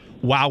 quote,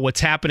 wow,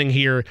 what's happening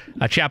here?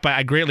 Chap,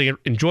 I greatly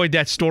enjoyed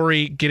that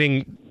story,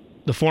 getting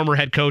the former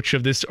head coach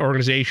of this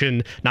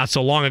organization not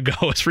so long ago,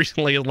 as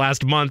recently as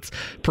last month,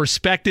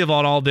 perspective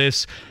on all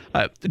this.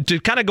 To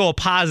kind of go a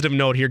positive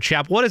note here,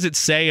 Chap, what does it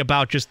say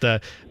about just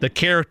the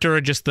character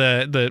and just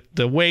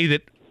the way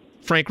that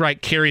Frank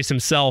Reich carries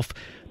himself,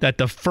 that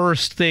the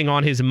first thing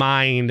on his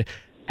mind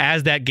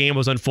as that game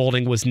was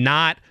unfolding was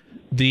not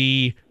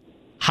the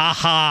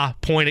ha-ha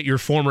point at your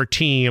former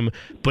team,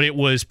 but it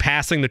was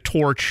passing the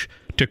torch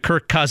to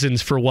Kirk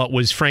Cousins for what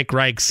was Frank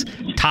Reich's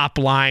top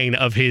line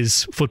of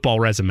his football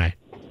resume?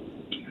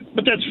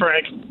 But that's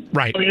Frank.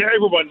 Right. I mean,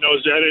 everyone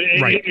knows that.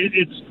 Right.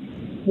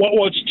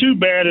 What's too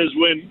bad is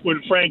when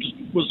Frank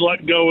was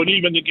let go, and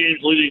even the games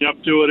leading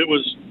up to it, it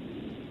was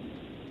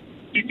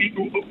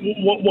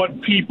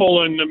what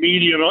people in the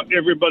media and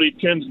everybody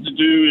tends to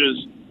do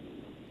is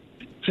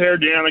tear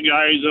down a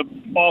guy who's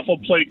an awful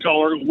play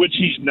caller, which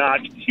he's not.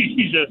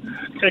 He's an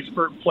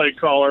expert play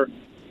caller.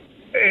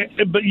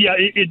 But, yeah,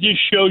 it just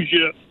shows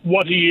you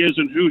what he is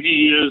and who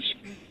he is.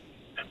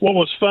 What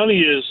was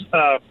funny is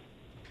I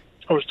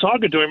was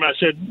talking to him. I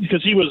said,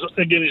 because he's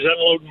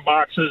unloading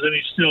boxes and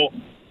he's still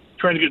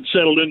trying to get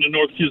settled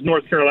into his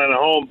North Carolina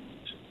home.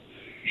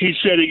 He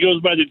said he goes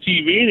by the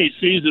TV and he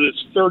sees that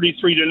it's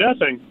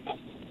 33-0.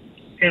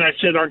 And I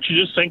said, aren't you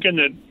just thinking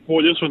that,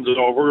 boy, this one's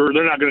over, or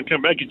they're not going to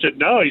come back? He said,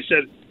 no. He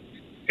said,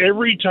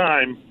 every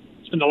time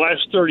in the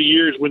last 30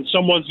 years when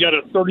someone's got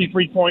a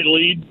 33-point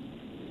lead,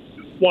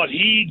 what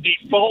he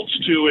defaults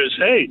to is,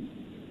 hey,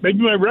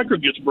 maybe my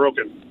record gets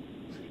broken.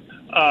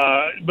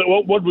 But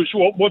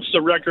what's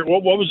the record?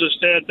 What was the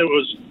stat that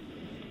was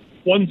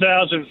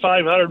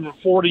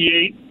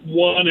 1,548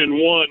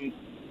 1-1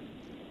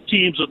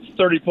 teams with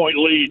 30-point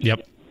lead?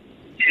 Yep.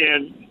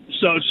 And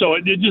so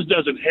it just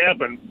doesn't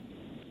happen.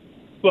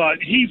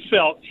 But he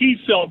felt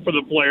for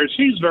the players.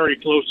 He's very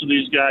close to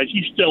these guys.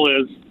 He still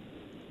is,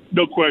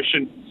 no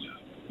question.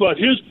 But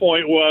his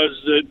point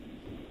was that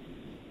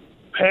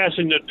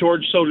passing the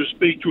torch, so to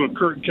speak, to a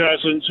Kirk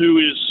Cousins who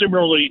is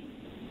similarly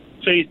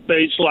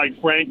faith-based like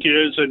Frank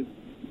is. And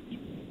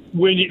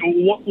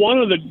one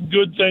of the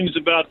good things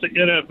about the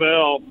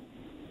NFL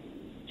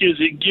is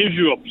it gives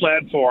you a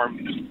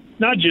platform.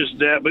 Not just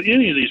that, but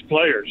any of these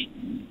players.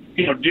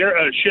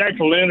 Shaq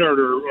Leonard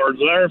or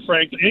Larry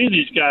Frank, any of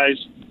these guys,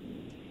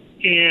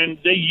 and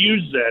they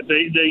use that.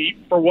 They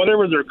for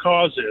whatever their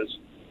cause is.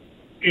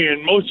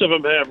 And most of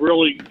them have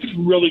really,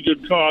 really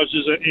good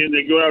causes, and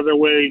they go out of their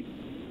way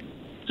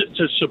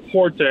to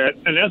support that.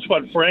 And that's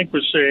what Frank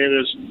was saying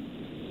is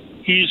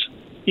he's,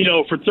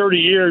 for 30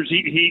 years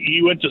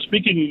he went to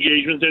speaking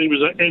engagements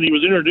and he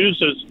was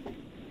introduced as,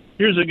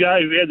 here's a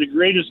guy who had the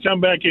greatest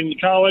comeback in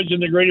college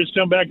and the greatest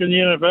comeback in the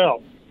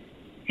NFL.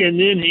 And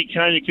then he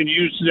kind of can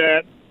use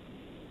that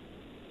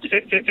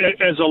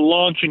as a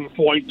launching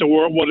point to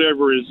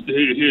whatever his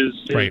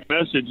right.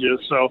 message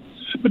is. So,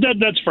 but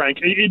that's Frank.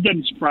 It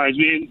doesn't surprise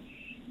me.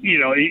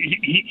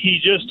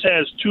 He just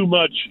has too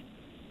much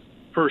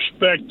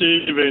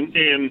perspective and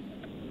in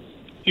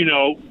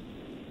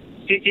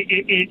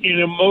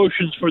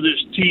emotions for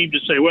this team to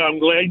say, well, I'm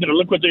glad,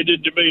 look what they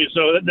did to me.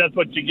 So that's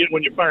what you get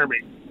when you fire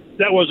me.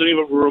 That wasn't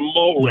even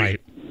remotely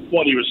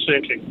what he was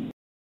thinking.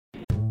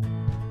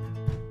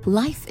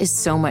 Life is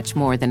so much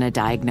more than a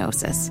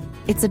diagnosis.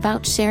 It's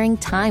about sharing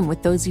time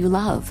with those you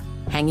love,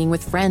 hanging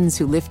with friends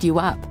who lift you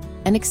up,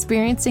 and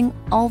experiencing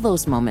all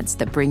those moments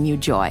that bring you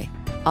joy.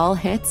 All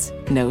hits,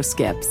 no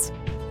skips.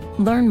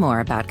 Learn more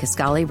about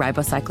Kisqali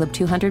Ribociclib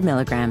 200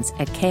 milligrams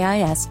at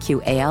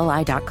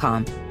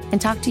KISQALI.com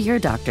and talk to your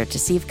doctor to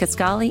see if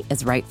Kisqali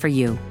is right for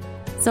you.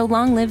 So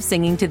long live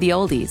singing to the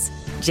oldies,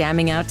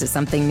 jamming out to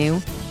something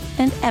new,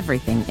 and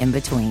everything in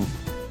between.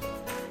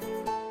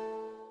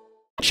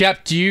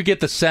 Chap, do you get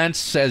the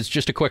sense, as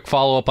just a quick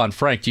follow-up on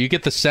Frank, do you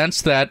get the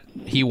sense that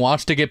he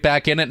wants to get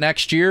back in it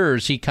next year, or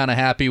is he kind of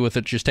happy with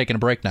it just taking a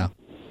break now?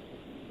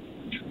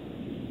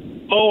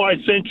 Oh, I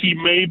think he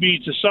maybe,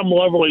 to some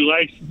level, he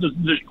likes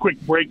this quick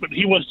break, but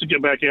he wants to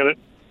get back in it.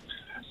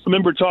 I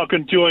remember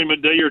talking to him a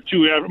day or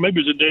two after,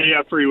 maybe it was a day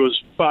after he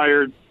was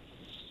fired.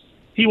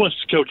 He wants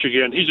to coach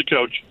again. He's a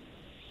coach.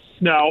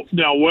 Now,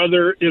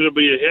 whether it'll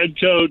be a head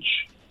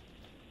coach,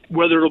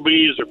 whether it'll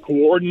be as a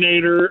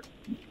coordinator,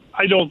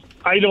 I don't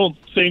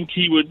think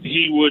he would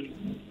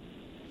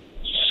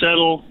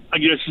settle, I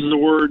guess is the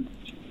word,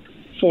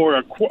 for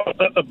a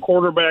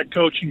quarterback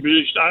coaching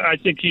position. I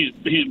think he's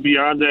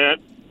beyond that.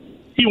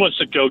 He wants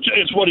to coach.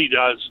 It's what he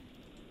does.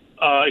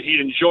 He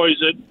enjoys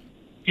it.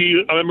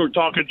 I remember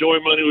talking to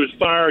him when he was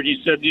fired.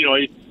 He said,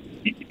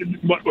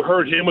 what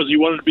hurt him was he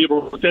wanted to be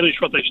able to finish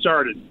what they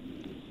started,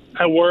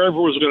 wherever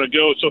it was going to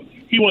go. So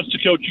he wants to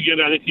coach again.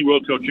 I think he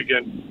will coach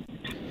again.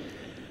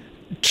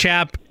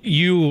 Chap,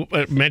 you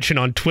mentioned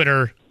on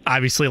Twitter,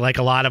 obviously like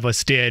a lot of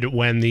us did,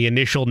 when the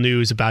initial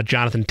news about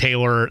Jonathan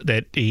Taylor,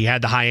 that he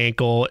had the high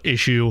ankle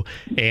issue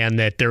and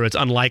that there was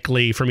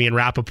unlikely for Ian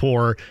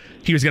Rappaport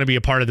he was going to be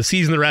a part of the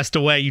season the rest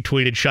of the way. You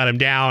tweeted, shut him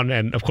down.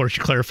 And of course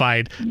you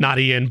clarified, not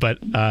Ian, but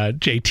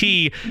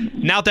JT.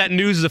 Now that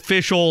news is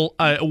official,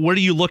 what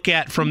do you look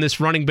at from this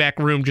running back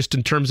room just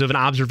in terms of an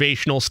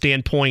observational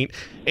standpoint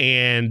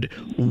and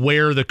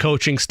where the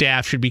coaching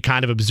staff should be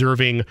kind of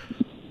observing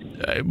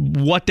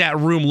what that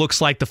room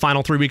looks like the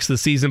final 3 weeks of the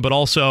season, but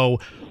also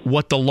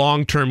what the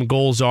long-term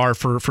goals are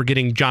for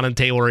getting Jonathan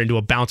Taylor into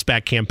a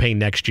bounce-back campaign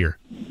next year?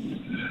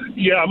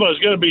 Yeah, well, it's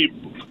going to be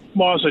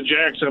Moss and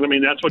Jackson. I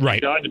mean, that's what right.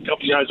 You got, a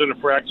couple guys in the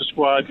practice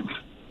squad.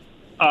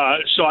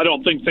 So I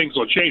don't think things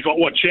will change.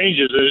 What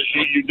changes is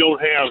you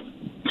don't have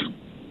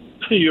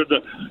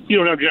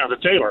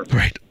Jonathan Taylor.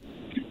 Right.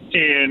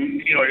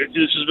 And,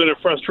 this has been a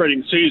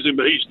frustrating season,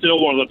 but he's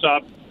still one of the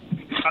top,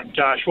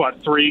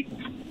 3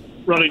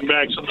 running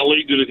backs in the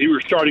league. That if he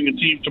were starting a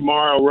team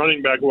tomorrow,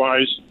 running back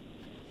wise,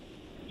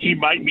 he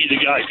might be the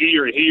guy. He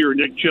or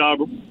Nick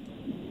Chubb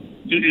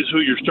is who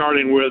you're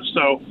starting with.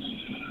 So,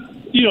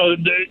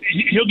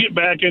 he'll get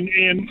back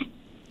and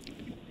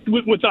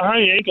with the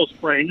high ankle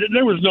sprain,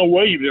 there was no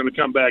way he was going to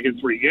come back in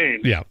 3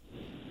 games. Yeah,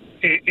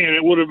 and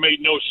it would have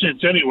made no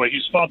sense anyway.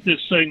 He's fought this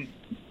thing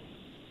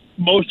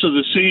most of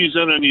the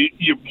season, and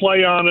you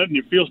play on it, and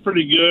it feels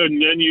pretty good,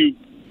 and then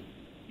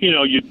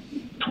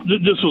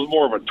this was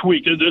more of a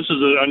tweak. This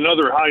is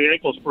another high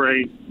ankle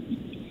sprain.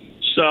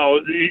 So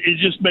it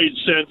just made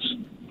sense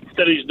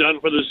that he's done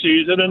for the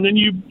season. And then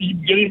you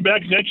get him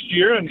back next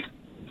year, and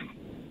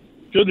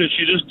goodness,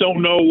 you just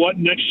don't know what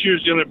next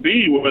year's going to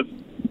be with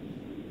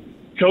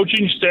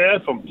coaching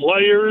staff and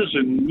players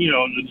and,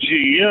 the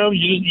GM.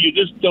 You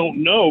just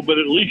don't know, but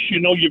at least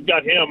you've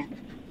got him.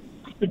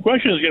 The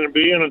question is going to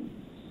be, and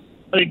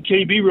I think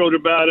KB wrote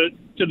about it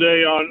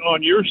today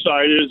on your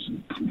side, is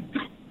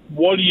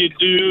what do you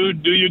do?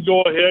 Do you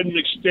go ahead and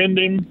extend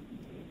him?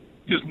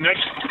 Because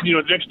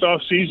next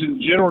off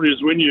season generally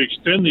is when you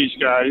extend these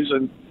guys,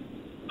 and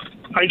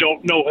I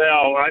don't know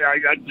how.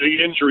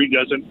 The injury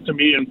doesn't, to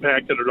me,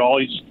 impact it at all.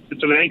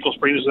 It's an ankle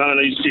sprain. It's not an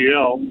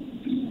ACL.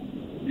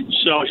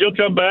 So he'll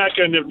come back,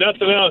 and if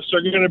nothing else,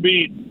 they're going to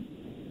be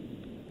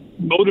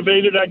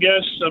motivated, I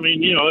guess. I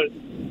mean,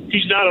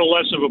 he's not a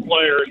less of a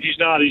player. He's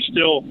not. He's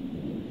still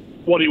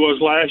what he was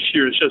last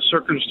year. It's just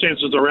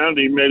circumstances around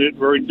him made it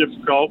very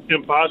difficult,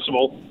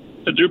 impossible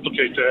to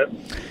duplicate that.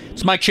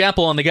 It's Mike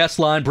Chappell on the guest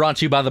line, brought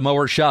to you by the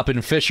Mower Shop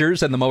in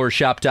Fishers and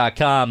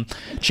themowershop.com.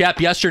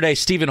 Chap, yesterday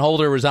Stephen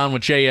Holder was on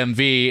with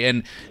JMV,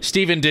 and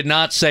Stephen did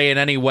not say in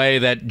any way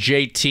that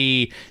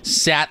JT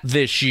sat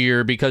this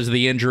year because of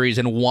the injuries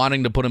and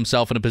wanting to put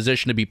himself in a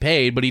position to be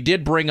paid, but he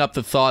did bring up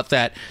the thought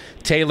that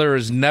Taylor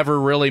has never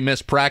really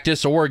missed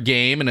practice or a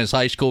game in his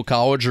high school,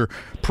 college, or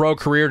pro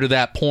career to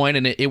that point,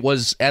 and it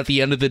was, at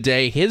the end of the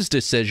day, his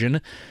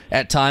decision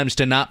at times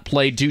to not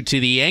play due to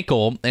the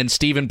ankle. And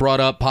Stephen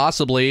brought up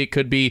possibly it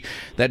could be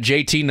that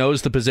JT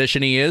knows the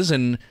position he is,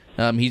 and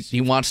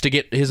he wants to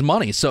get his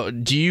money. So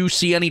do you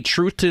see any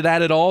truth to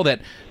that at all,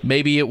 that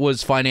maybe it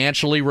was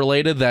financially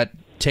related, that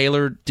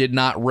Taylor did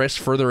not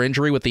risk further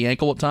injury with the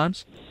ankle at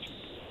times?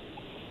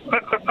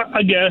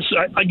 I guess,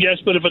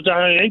 but if it's a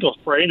high ankle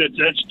sprain,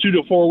 that's 2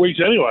 to 4 weeks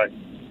anyway.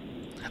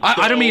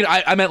 I don't mean,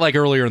 I meant like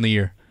earlier in the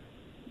year.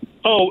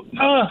 Oh,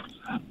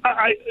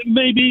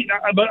 maybe,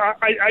 but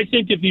I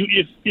think if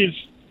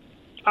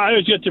I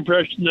always get the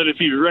impression that if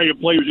he was ready to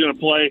play, he was going to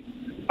play.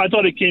 I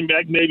thought he came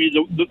back maybe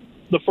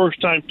the first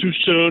time too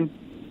soon.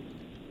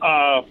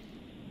 But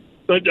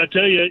I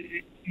tell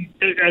you,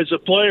 as a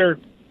player,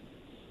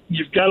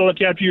 you've got to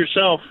look after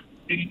yourself.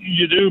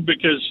 You do,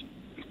 because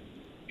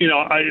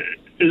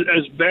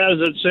as bad as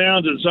it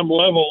sounds, at some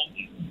level,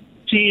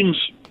 teams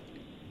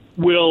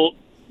will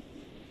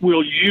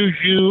use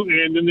you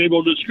and then they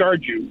will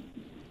discard you.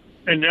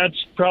 And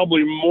that's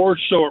probably more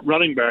so at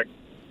running back.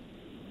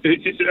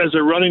 as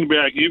a running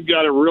back, you've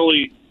got to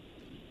really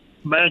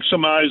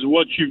maximize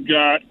what you've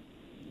got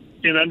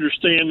and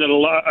understand that a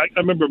lot. I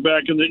remember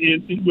back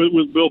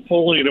with Bill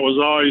Polian, it was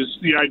always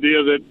the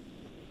idea that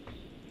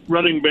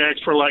running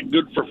backs were like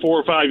good for 4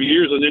 or 5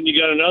 years, and then you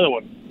got another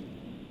one,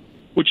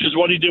 which is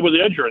what he did with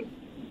Edgerrin.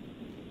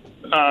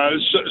 I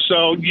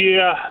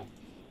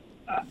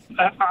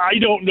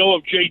don't know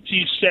if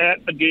JT sat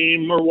a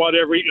game or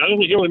whatever. He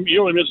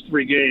only missed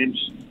 3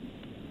 games.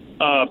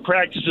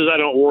 Practices I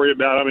don't worry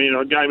about. I mean,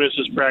 a guy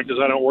misses practice,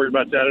 I don't worry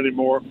about that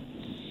anymore.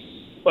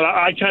 But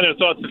I kind of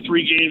thought the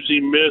 3 games he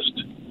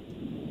missed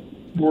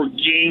were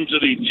games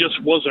that he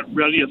just wasn't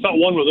ready. I thought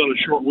one was on a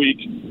short week.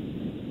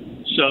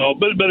 So,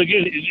 but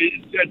again,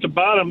 at the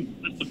bottom,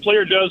 the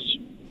player does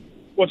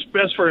what's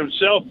best for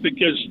himself,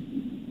 because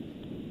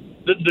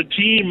the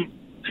team,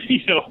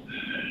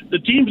 the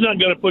team's not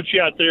going to put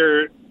you out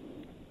there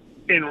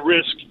and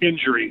risk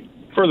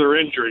further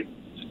injury.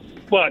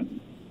 But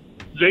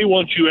they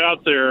want you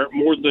out there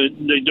more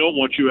than they don't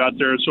want you out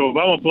there. So if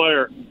I'm a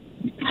player,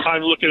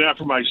 I'm looking out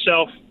for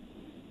myself.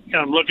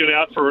 I'm looking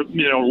out for,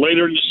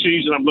 later in the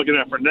season. I'm looking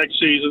out for next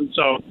season.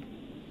 So,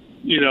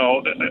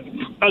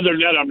 other than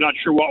that, I'm not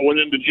sure what went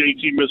into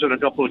JT missing a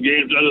couple of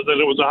games other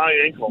than it was a high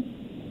ankle.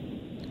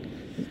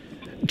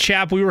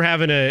 Chap, we were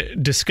having a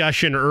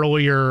discussion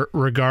earlier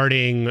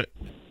regarding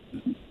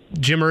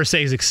Jim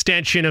Irsay's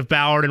extension of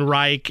Ballard and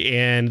Reich,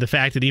 and the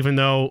fact that even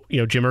though,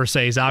 Jim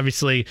Irsay is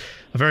obviously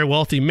a very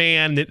wealthy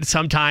man, that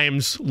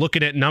sometimes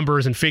looking at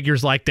numbers and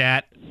figures like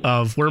that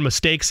of where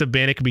mistakes have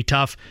been, it can be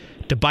tough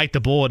to bite the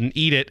bullet and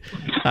eat it.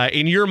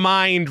 In your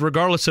mind,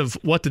 regardless of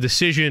what the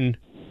decision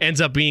ends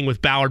up being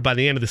with Ballard by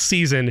the end of the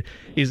season,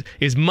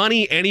 is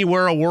money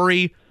anywhere a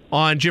worry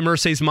on Jim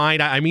Irsay's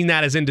mind? I mean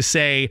that as in to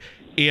say,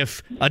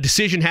 if a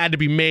decision had to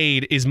be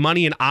made, is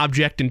money an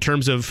object in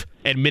terms of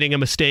admitting a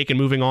mistake and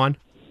moving on?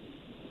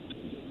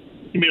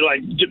 You mean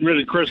like getting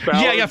rid of Chris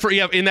Ballard?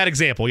 Yeah, in that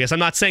example. Yes, I'm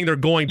not saying they're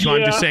going to. Yeah.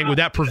 I'm just saying, would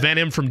that prevent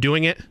him from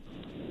doing it?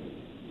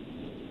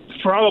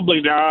 Probably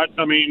not.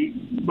 I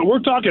mean, but we're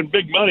talking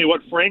big money.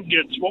 What Frank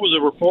gets, what was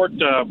the report?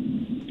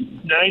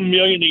 $9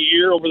 million a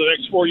year over the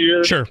next 4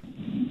 years. Sure.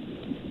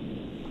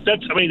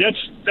 That's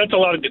a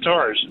lot of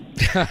guitars.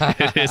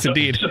 It is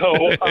indeed. But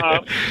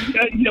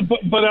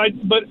I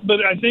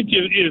think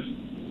if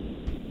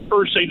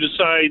Irsay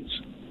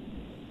decides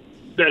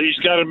that he's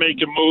got to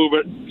make a move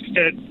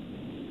at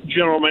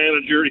general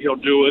manager, he'll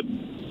do it.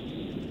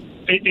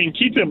 And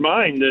keep in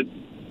mind that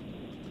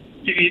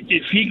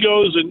if he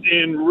goes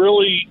and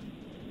really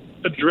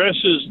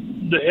addresses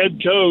the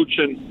head coach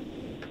and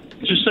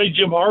just say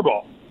Jim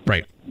Harbaugh,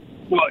 right?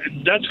 Well,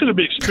 that's going to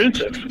be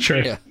expensive. Sure,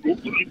 yeah.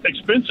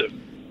 Expensive.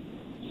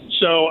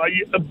 So, I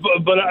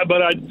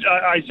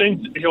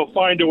think he'll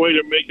find a way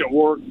to make it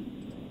work.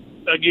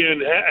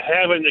 Again,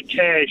 having the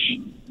cash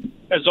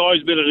has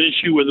always been an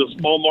issue with a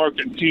small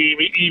market team,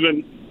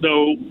 even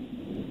though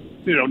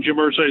Jim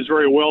Irsay is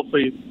very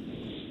wealthy.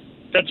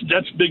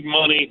 That's big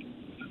money,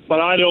 but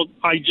I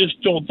just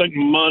don't think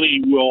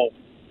money will.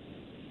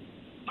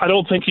 I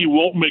don't think he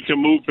won't make a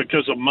move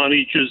because of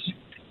money. Because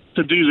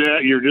to do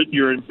that,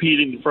 you're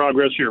impeding the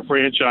progress of your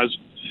franchise.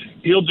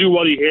 He'll do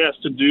what he has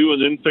to do,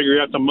 and then figure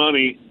out the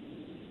money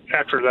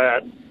after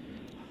that.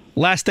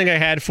 Last thing I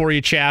had for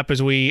you, Chap,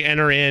 as we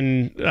enter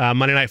in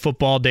Monday Night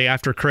Football day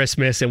after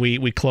Christmas, and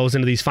we close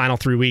into these final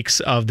 3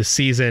 weeks of the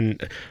season.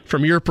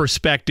 From your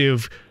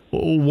perspective,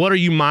 what are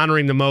you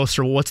monitoring the most,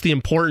 or what's the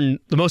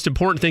most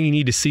important thing you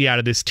need to see out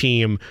of this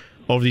team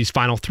over these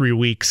final 3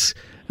 weeks?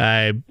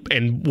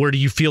 And where do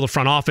you feel the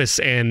front office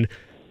and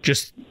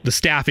just the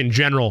staff in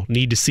general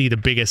need to see the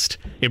biggest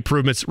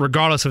improvements,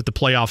 regardless if the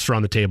playoffs are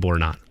on the table or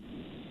not?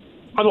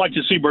 I'd like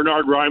to see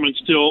Bernhard Raimann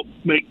still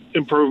make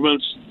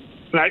improvements.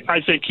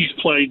 I think he's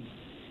played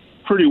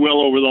pretty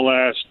well over the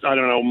last,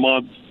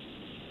 month,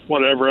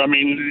 whatever. I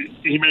mean,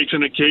 he makes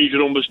an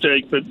occasional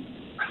mistake, but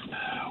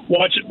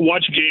watch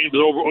games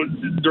over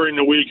during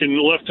the week, and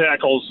left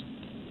tackles,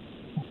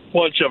 a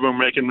bunch of them are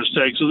making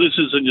mistakes. So this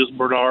isn't just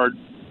Bernhard.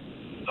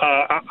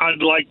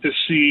 I'd like to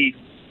see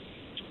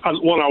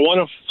what I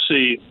want to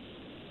see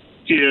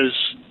is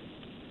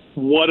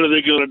what are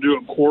they going to do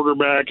at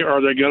quarterback? Are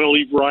they going to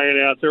leave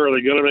Ryan out there? Are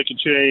they going to make a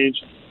change?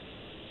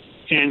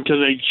 And can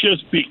they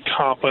just be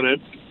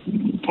competent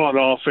on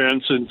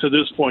offense? And to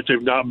this point,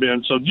 they've not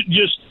been. So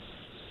just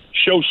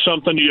show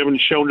something you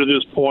haven't shown to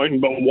this point.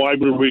 But why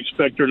would we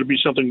expect there to be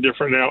something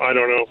different now? I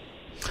don't know.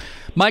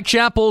 Mike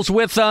Chappell's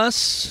with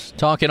us,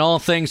 talking all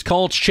things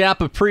Colts. Chap,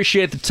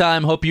 appreciate the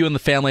time. Hope you and the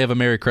family have a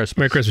Merry Christmas.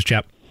 Merry Christmas,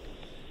 Chap.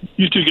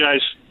 You too,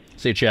 guys.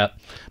 See you, Chap.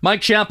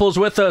 Mike Chappell's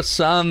with us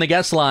on the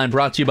guest line,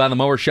 brought to you by the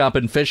Mower Shop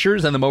in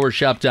Fishers and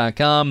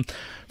themowershop.com.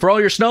 For all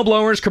your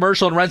snowblowers,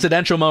 commercial and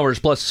residential mowers,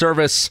 plus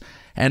service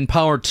and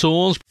power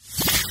tools.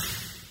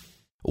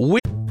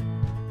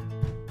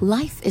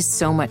 Life is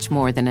so much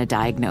more than a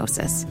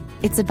diagnosis.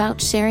 It's about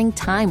sharing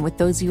time with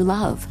those you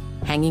love,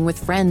 hanging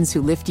with friends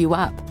who lift you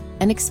up,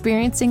 and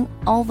experiencing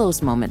all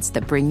those moments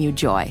that bring you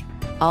joy.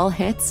 All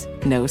hits,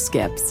 no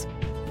skips.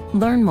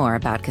 Learn more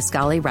about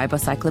Kisqali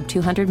Ribociclib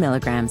 200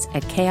 milligrams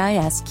at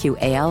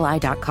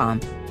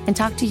KISQALI.com and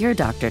talk to your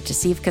doctor to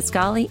see if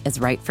Kisqali is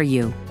right for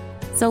you.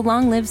 So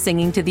long live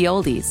singing to the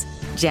oldies,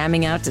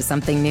 jamming out to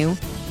something new,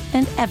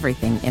 and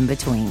everything in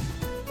between.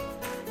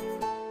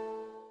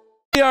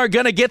 We are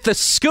going to get the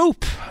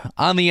scoop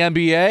on the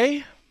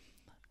NBA.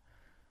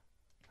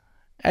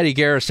 Eddie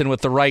Garrison with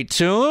the right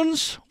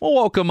tunes. We'll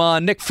welcome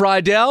on Nick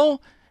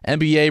Friedel,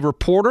 NBA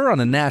reporter on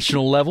a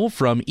national level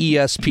from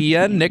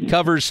ESPN. Nick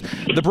covers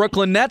the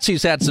Brooklyn Nets.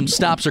 He's had some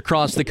stops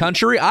across the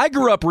country. I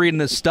grew up reading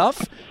this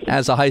stuff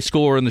as a high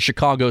schooler in the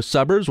Chicago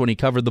suburbs when he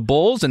covered the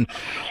Bulls. And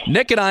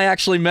Nick and I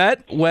actually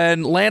met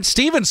when Lance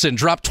Stevenson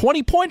dropped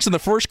 20 points in the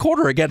first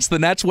quarter against the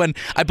Nets when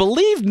I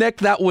believe, Nick,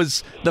 that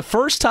was the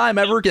first time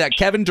ever that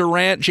Kevin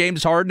Durant,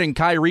 James Harden, and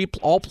Kyrie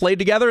all played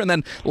together. And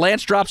then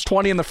Lance drops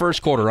 20 in the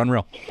first quarter.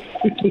 Unreal.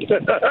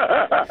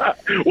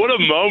 What a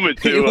moment.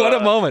 What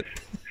a moment.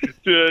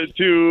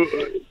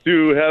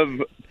 To have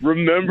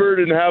remembered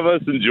and have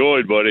us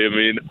enjoyed, buddy. I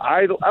mean,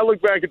 I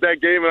look back at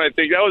that game and I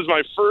think that was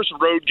my first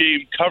road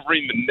game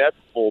covering the Nets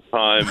full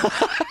time,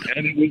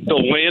 and it was the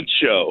Lance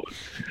show,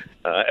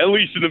 at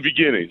least in the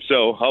beginning.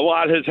 So a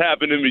lot has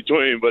happened in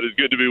between, but it's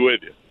good to be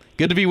with you.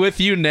 Good to be with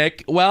you,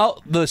 Nick.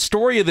 Well, the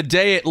story of the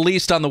day, at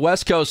least on the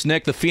West Coast,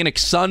 Nick, the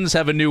Phoenix Suns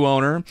have a new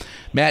owner.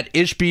 Matt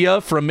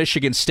Ishbia from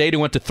Michigan State, who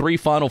went to 3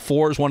 Final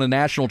Fours, won a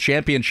national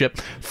championship.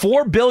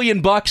 $4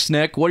 billion,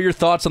 Nick. What are your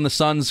thoughts on the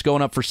Suns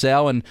going up for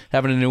sale and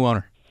having a new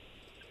owner?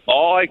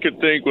 All I could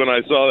think when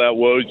I saw that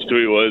Woj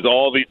tweet was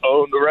all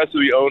the rest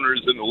of the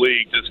owners in the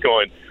league just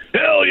going,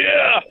 hell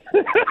yeah!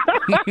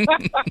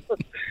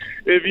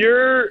 If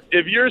you're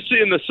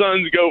seeing the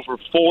Suns go for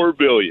 $4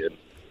 billion,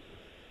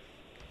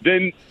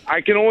 then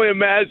I can only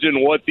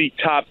imagine what the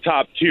top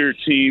tier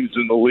teams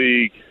in the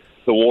league,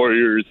 the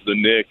Warriors, the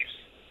Knicks,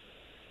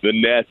 the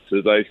Nets,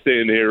 as I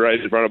stand here right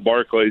in front of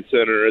Barclays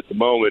Center at the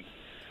moment,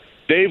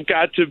 they've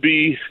got to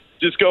be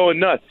just going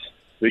nuts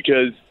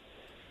because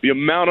the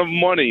amount of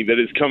money that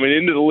is coming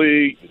into the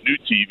league, the new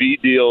TV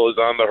deal is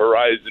on the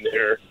horizon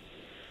here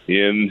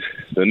in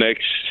the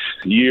next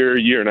year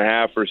and a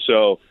half or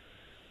so.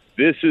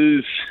 This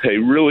is a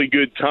really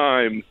good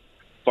time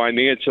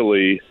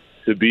financially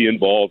to be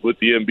involved with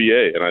the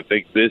NBA. And I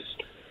think this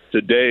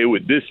today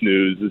with this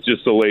news is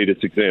just the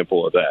latest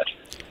example of that.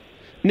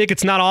 Nick,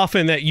 it's not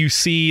often that you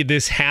see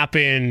this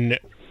happen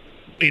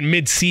in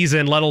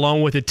mid-season, let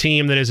alone with a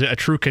team that is a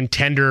true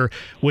contender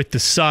with the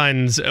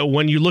Suns.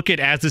 When you look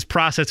at as this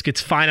process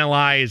gets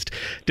finalized,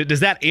 does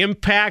that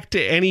impact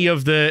any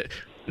of the,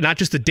 not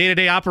just the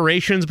day-to-day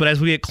operations, but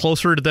as we get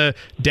closer to the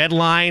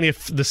deadline,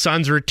 if the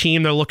Suns are a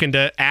team they're looking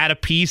to add a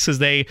piece as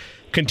they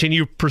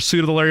continue pursuit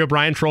of the Larry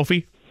O'Brien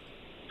trophy?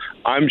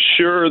 I'm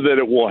sure that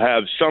it will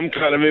have some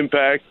kind of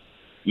impact.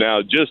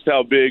 Now, just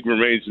how big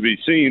remains to be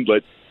seen.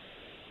 But,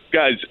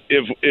 guys,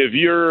 if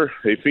you're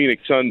a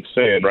Phoenix Suns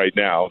fan right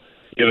now,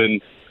 given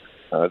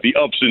the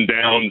ups and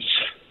downs,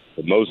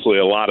 mostly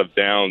a lot of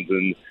downs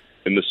in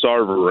the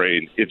Sarver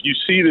reign, if you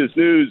see this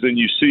news and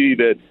you see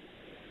that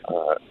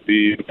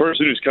the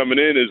person who's coming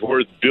in is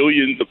worth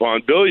billions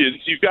upon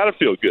billions, you've got to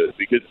feel good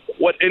because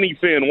what any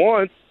fan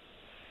wants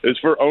is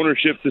for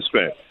ownership to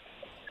spend.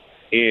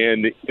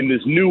 And in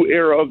this new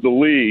era of the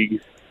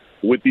league,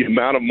 with the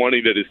amount of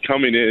money that is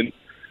coming in,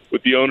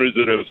 with the owners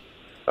that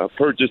have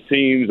purchased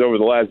teams over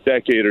the last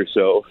decade or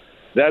so,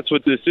 that's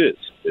what this is.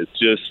 It's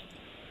just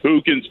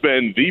who can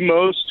spend the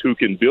most, who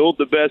can build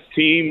the best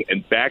team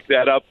and back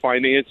that up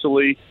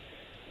financially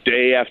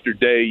day after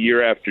day,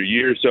 year after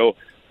year. So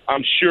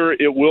I'm sure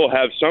it will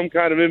have some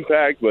kind of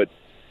impact, but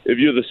if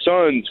you're the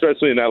Suns,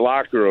 especially in that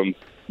locker room,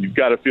 you've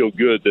got to feel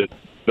good that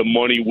the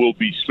money will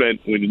be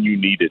spent when you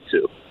need it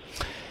to.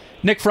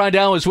 Nick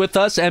Friedel is with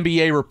us,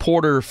 NBA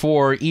reporter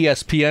for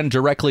ESPN,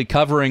 directly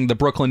covering the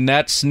Brooklyn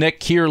Nets.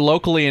 Nick, here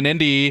locally in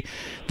Indy,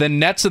 the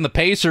Nets and the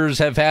Pacers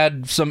have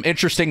had some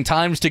interesting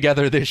times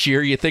together this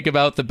year. You think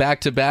about the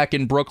back-to-back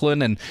in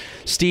Brooklyn and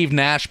Steve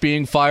Nash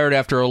being fired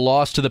after a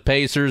loss to the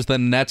Pacers,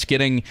 then Nets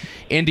getting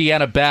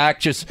Indiana back.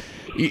 Just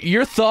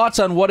your thoughts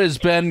on what has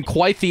been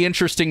quite the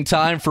interesting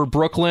time for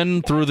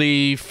Brooklyn through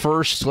the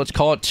first, let's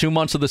call it, 2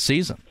 months of the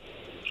season.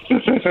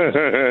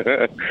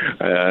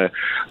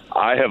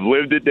 I have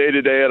lived it day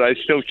to day, and I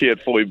still can't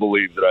fully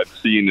believe that I've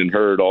seen and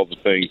heard all the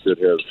things that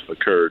have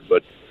occurred.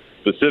 But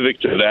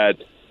specific to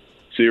that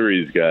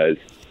series, guys,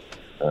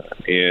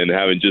 and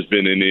having just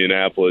been in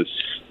Indianapolis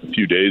a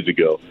few days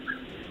ago,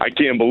 I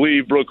can't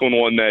believe Brooklyn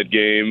won that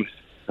game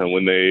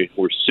when they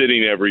were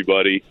sitting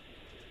everybody,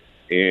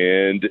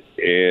 and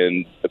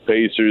the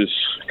Pacers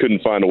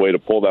couldn't find a way to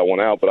pull that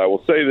one out. But I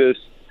will say this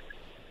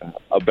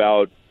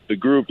about the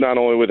group, not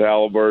only with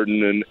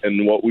Halliburton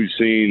and what we've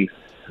seen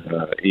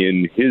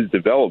in his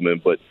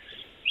development, but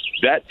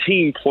that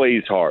team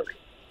plays hard.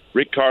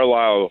 Rick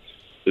Carlisle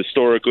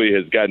historically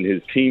has gotten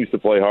his teams to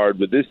play hard,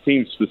 but this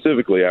team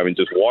specifically, having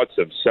just watched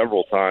them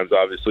several times,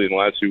 obviously, in the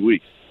last few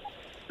weeks,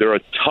 they're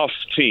a tough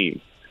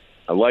team.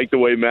 I like the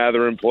way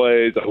Mathurin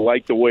plays. I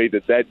like the way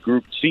that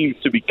group seems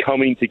to be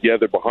coming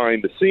together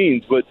behind the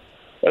scenes, but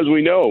as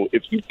we know,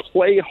 if you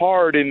play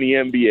hard in the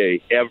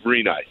NBA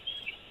every night,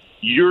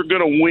 you're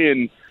going to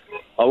win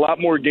a lot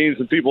more games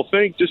than people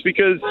think, just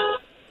because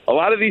a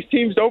lot of these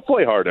teams don't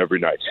play hard every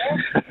night.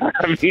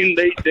 I mean,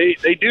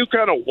 they do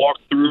kind of walk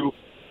through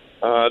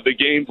the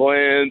game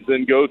plans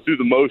and go through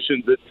the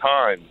motions at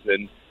times.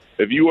 And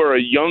if you are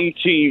a young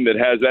team that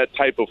has that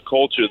type of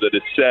culture that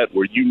is set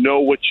where you know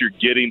what you're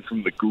getting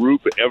from the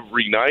group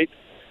every night,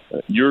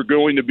 you're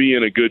going to be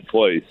in a good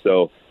place.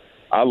 So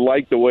I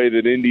like the way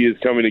that Indy is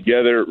coming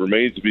together. It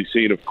remains to be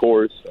seen, of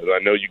course. As I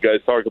know you guys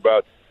talk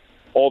about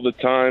all the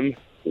time,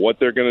 what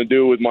they're going to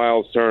do with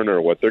Miles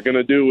Turner, what they're going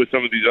to do with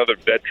some of these other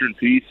veteran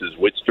pieces,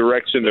 which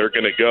direction they're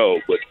going to go.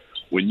 But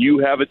when you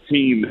have a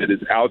team that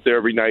is out there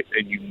every night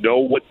and you know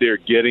what they're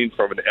getting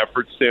from an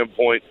effort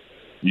standpoint,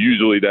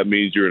 usually that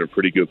means you're in a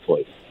pretty good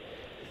place.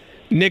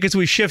 Nick, as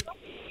we shift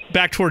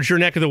back towards your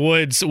neck of the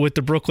woods with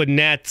the Brooklyn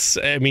Nets,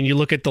 I mean, you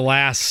look at the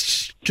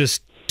last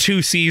just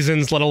 2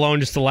 seasons, let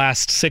alone just the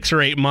last 6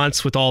 or 8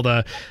 months with all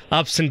the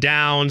ups and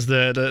downs,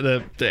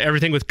 the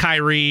everything with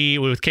Kyrie,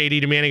 with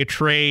KD demanding a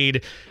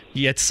trade,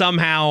 yet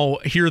somehow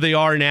here they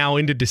are now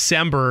into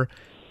December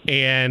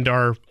and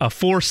are a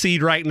 4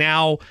 seed right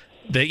now.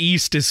 The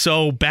East is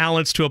so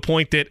balanced to a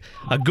point that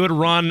a good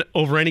run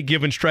over any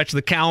given stretch of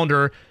the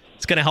calendar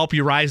is going to help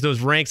you rise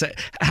those ranks.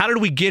 How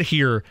did we get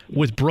here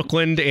with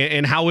Brooklyn,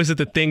 and how is it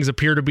that things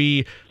appear to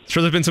be,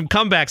 sure there's been some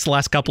comebacks the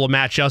last couple of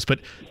matchups, but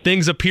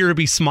things appear to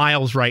be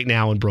smiles right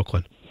now in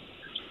Brooklyn?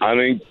 I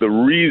think the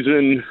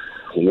reason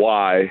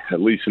why,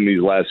 at least in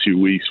these last few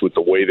weeks with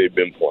the way they've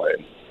been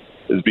playing,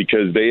 is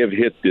because they have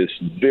hit this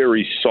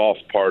very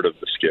soft part of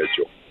the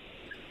schedule.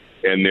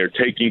 And they're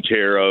taking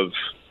care of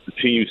the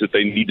teams that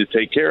they need to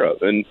take care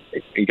of. And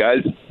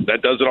guys,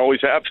 that doesn't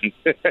always happen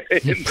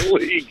in the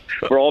league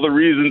for all the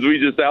reasons we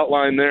just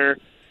outlined there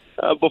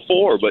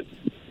before. But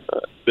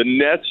the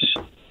Nets,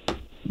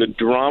 the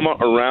drama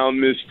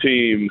around this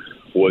team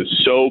was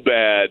so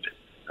bad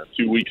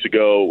 2 weeks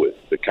ago with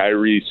the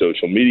Kyrie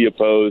social media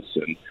posts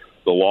and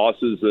the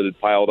losses that had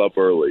piled up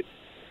early.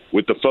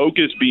 With the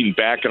focus being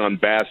back on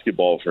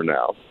basketball for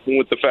now, and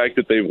with the fact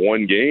that they've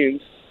won games,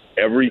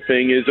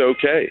 everything is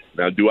okay.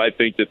 Now, do I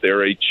think that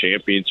they're a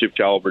championship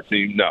caliber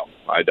team? No,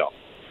 I don't.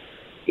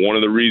 One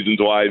of the reasons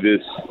why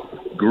this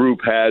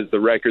group has the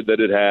record that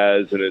it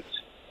has, and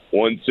it's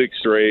won 6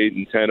 straight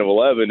and 10 of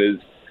 11, is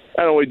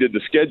not only did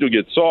the schedule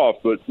get soft,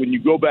 but when you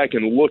go back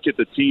and look at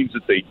the teams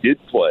that they did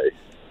play,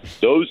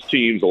 those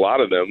teams, a lot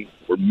of them,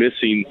 were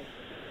missing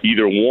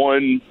either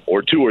 1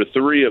 or 2 or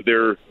 3 of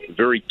their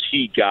very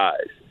key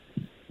guys.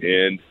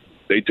 And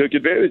they took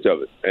advantage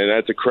of it. And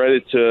that's a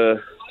credit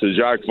to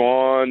Jacques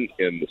Vaughn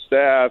and the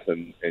staff,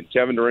 and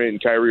Kevin Durant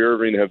and Kyrie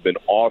Irving have been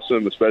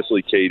awesome,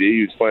 especially KD,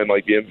 who's playing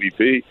like the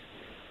MVP.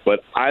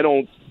 But I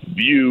don't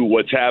view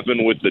what's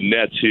happened with the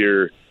Nets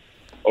here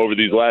over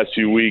these last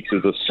few weeks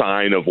as a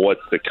sign of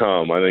what's to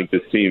come. I think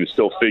this team is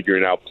still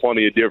figuring out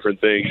plenty of different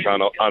things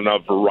on a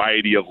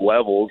variety of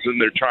levels,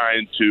 and they're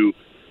trying to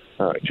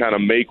kind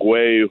of make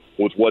way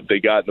with what they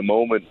got in the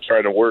moment,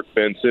 trying to work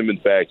Ben Simmons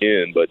back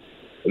in. But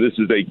this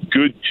is a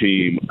good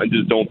team. I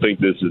just don't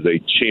think this is a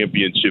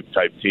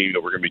championship-type team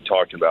that we're going to be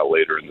talking about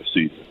later in the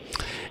season.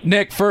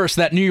 Nick, first,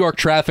 that New York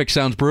traffic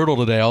sounds brutal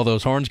today, all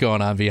those horns going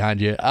on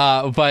behind you.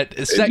 But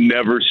it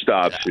never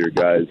stops here,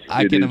 guys.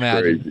 I can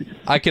imagine. Crazy.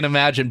 I can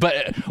imagine.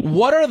 But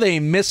what are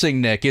they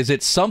missing, Nick? Is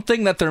it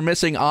something that they're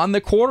missing on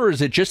the court, or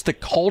is it just the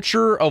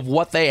culture of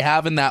what they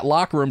have in that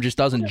locker room just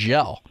doesn't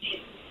gel?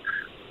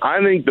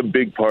 I think the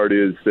big part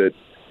is that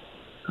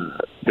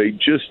they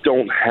just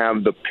don't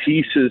have the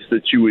pieces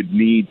that you would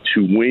need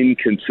to win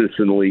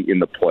consistently in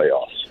the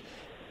playoffs.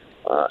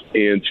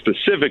 And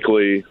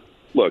specifically,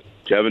 look,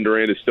 Kevin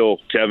Durant is still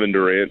Kevin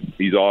Durant.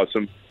 He's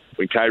awesome.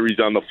 When Kyrie's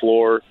on the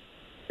floor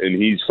and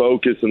he's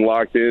focused and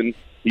locked in,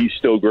 he's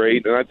still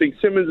great. And I think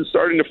Simmons is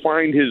starting to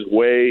find his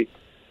way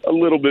a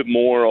little bit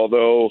more,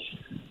 although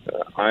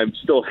I'm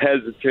still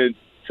hesitant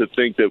to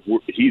think that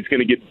he's going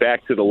to get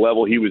back to the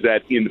level he was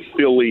at in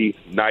Philly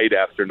night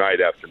after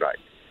night after night.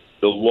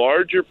 The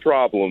larger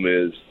problem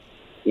is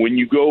when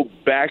you go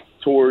back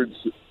towards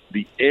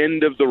the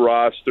end of the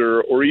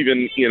roster or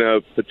even in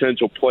a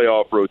potential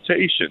playoff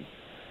rotation.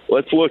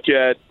 Let's look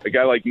at a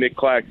guy like Nick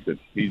Claxton.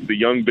 He's the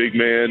young big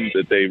man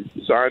that they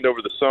signed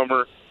over the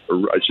summer,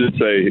 or I should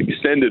say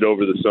extended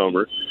over the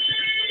summer,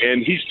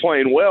 and he's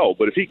playing well.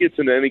 But if he gets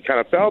into any kind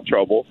of foul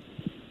trouble,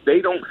 they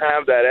don't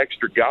have that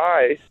extra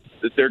guy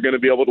that they're going to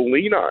be able to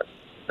lean on.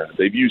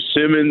 They've used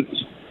Simmons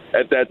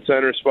at that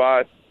center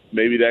spot.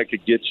 Maybe that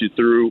could get you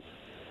through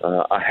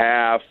a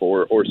half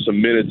or some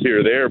minutes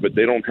here or there, but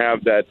they don't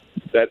have that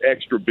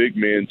extra big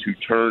man to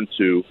turn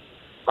to,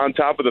 on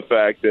top of the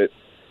fact that,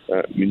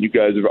 you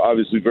guys are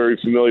obviously very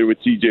familiar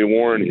with T.J.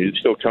 Warren. He's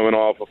still coming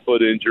off a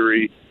foot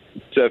injury.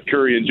 Seth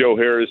Curry and Joe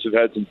Harris have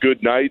had some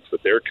good nights, but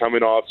they're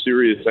coming off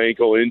serious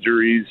ankle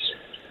injuries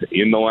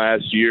in the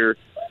last year.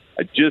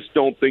 I just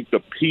don't think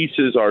the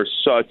pieces are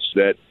such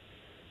that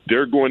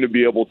they're going to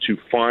be able to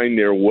find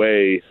their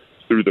way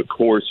through the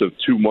course of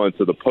 2 months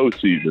of the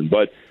postseason.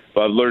 But if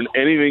I've learned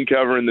anything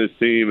covering this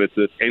team, it's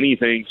that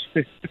anything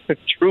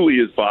truly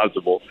is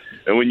possible.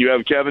 And when you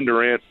have Kevin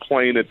Durant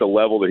playing at the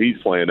level that he's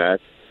playing at,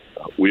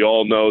 we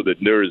all know that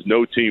there is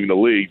no team in the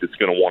league that's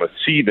going to want to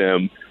see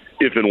them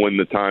if and when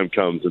the time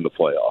comes in the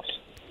playoffs.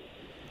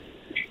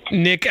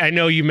 Nick, I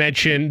know you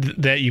mentioned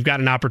that you've got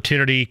an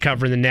opportunity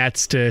covering the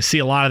Nets to see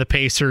a lot of the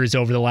Pacers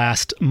over the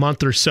last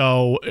month or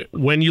so.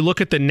 When you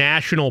look at the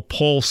national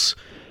pulse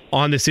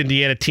on this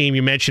Indiana team,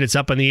 you mentioned it's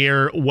up in the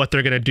air what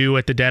they're going to do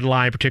at the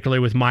deadline, particularly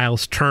with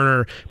Miles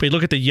Turner. But you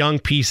look at the young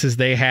pieces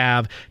they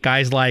have,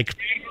 guys like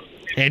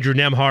Andrew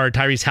Nembhard,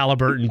 Tyrese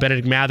Halliburton,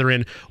 Benedict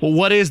Mathurin. Well,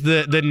 what is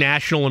the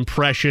national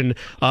impression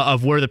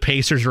of where the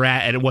Pacers are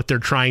at and what they're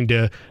trying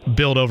to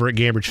build over at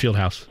Gainbridge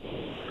Fieldhouse?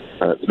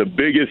 The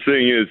biggest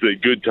thing is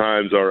that good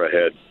times are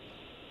ahead.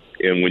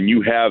 And when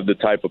you have the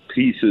type of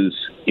pieces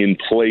in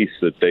place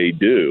that they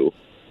do,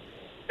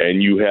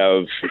 and you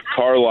have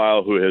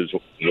Carlisle, who has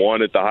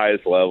won at the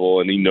highest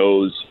level, and he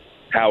knows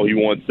how he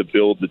wants to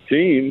build the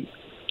team,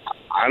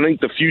 I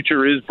think the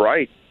future is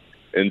bright.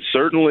 And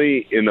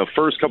certainly in the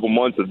first couple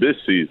months of this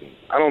season,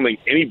 I don't think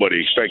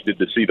anybody expected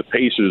to see the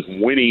Pacers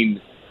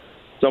winning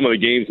some of the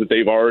games that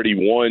they've already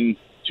won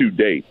to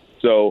date.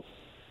 So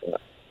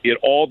it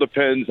all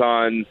depends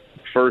on,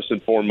 first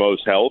and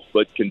foremost, health,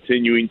 but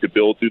continuing to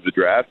build through the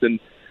draft. And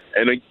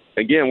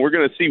again, we're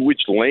going to see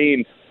which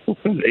lane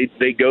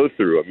they go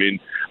through. I mean,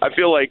 I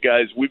feel like,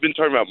 guys, we've been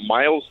talking about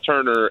Miles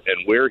Turner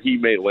and where he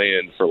may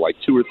land for like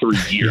 2 or 3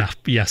 years. Yeah,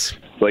 yes.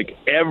 Like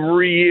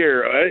every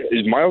year,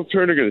 is Miles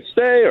Turner going to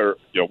stay, or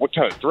what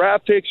kind of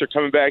draft picks are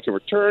coming back in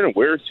return, and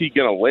where is he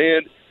going to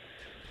land?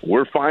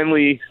 We're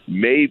finally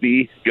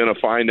maybe going to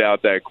find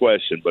out that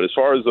question. But as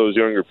far as those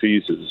younger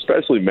pieces,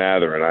 especially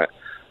Mathurin,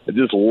 I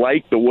just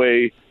like the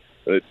way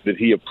that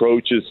he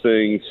approaches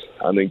things.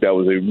 I think that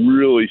was a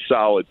really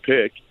solid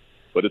pick.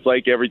 But it's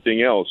like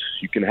everything else.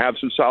 You can have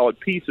some solid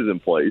pieces in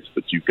place,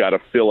 but you've got to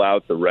fill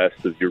out the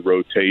rest of your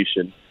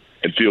rotation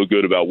and feel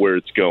good about where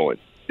it's going.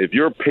 If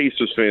you're a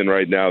Pacers fan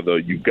right now, though,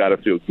 you've got to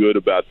feel good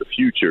about the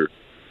future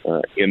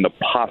and the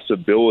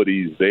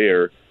possibilities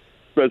there,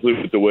 especially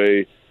with the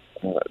way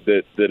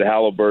that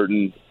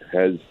Halliburton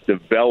has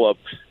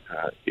developed,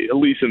 at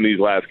least in these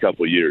last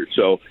couple of years.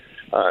 So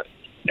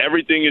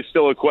everything is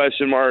still a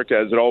question mark,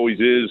 as it always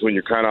is when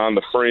you're kind of on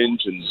the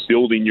fringe and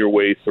building your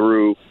way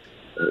through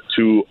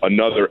to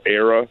another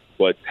era.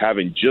 But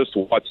having just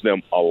watched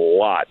them a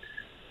lot,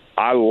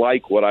 I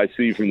like what I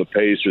see from the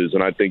Pacers,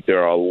 and I think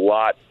there are a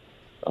lot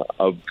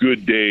of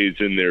good days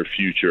in their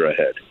future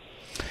ahead.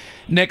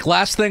 Nick,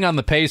 last thing on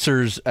the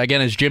Pacers,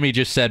 again, as Jimmy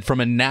just said, from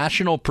a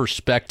national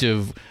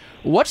perspective,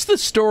 what's the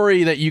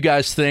story that you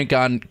guys think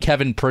on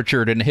Kevin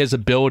Pritchard and his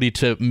ability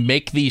to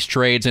make these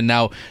trades and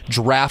now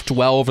draft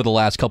well over the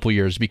last couple of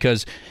years?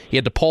 Because he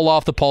had to pull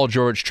off the Paul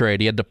George trade.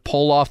 He had to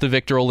pull off the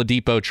Victor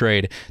Oladipo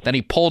trade. Then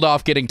he pulled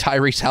off getting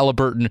Tyrese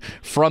Halliburton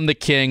from the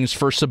Kings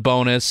for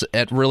Sabonis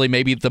at really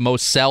maybe the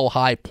most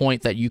sell-high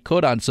point that you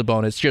could on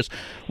Sabonis. Just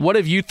what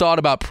have you thought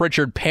about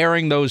Pritchard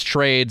pairing those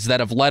trades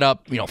that have led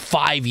up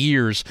 5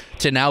 years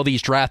to now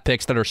these draft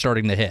picks that are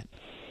starting to hit?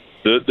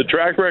 The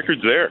track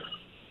record's there.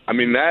 I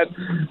mean, that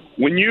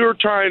when you're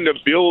trying to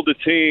build a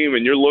team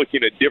and you're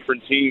looking at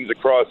different teams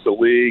across the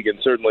league, and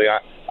certainly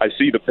I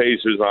see the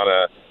Pacers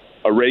on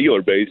a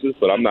regular basis,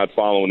 but I'm not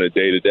following it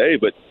day to day.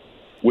 But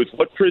with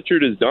what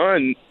Pritchard has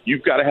done,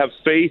 you've got to have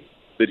faith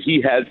that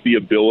he has the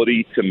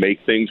ability to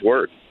make things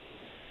work.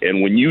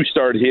 And when you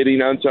start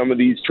hitting on some of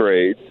these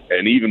trades,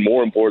 and even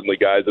more importantly,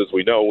 guys, as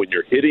we know, when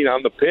you're hitting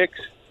on the picks,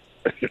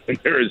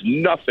 there is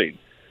nothing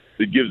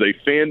that gives a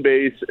fan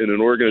base and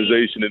an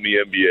organization in the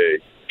NBA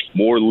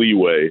more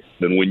leeway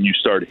than when you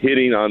start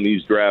hitting on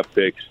these draft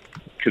picks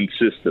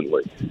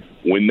consistently.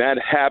 When that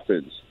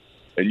happens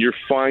and you're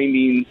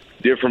finding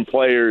different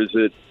players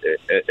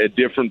at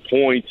different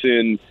points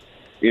in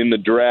the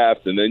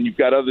draft, and then you've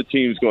got other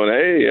teams going,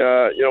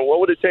 hey,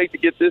 what would it take to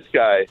get this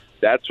guy?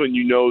 That's when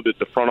you know that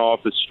the front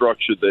office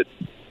structure that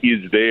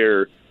is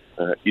there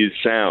is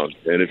sound.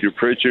 And if you're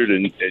Pritchard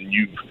and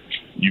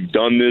you've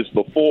done this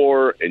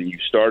before and you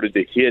started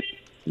to hit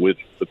with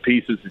the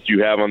pieces that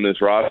you have on this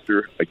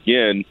roster,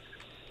 again,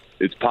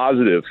 it's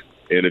positive.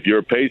 And if you're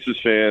a Pacers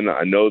fan,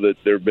 I know that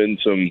there have been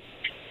some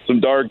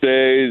dark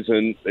days,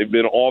 and they've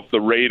been off the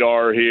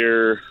radar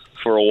here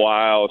for a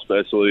while,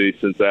 especially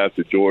since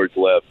after George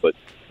left. But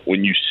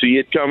when you see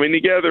it coming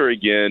together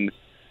again,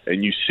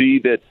 and you see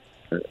that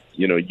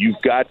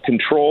you've got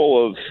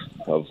control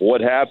of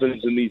what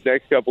happens in these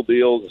next couple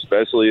deals,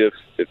 especially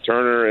if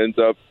Turner ends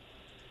up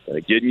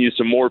getting you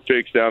some more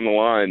picks down the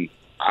line,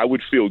 I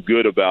would feel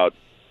good about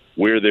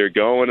where they're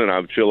going, and I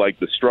would feel like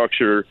the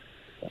structure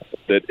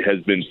that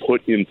has been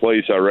put in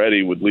place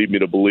already would lead me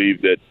to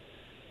believe that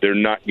they're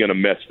not going to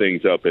mess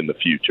things up in the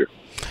future.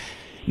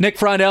 Nick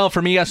Freundel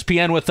from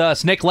ESPN with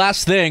us. Nick,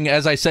 last thing,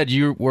 as I said,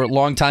 you were a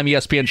longtime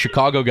ESPN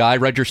Chicago guy,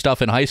 read your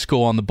stuff in high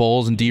school on the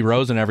Bulls and D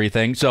Rose and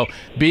everything. So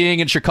being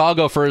in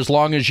Chicago for as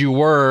long as you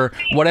were,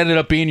 what ended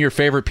up being your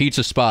favorite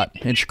pizza spot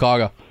in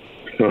Chicago?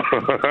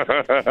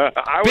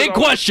 Big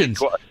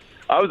questions.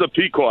 I was a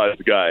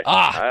Pequod's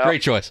guy.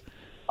 Great choice.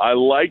 I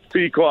liked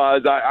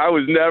Pequod's. I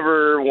was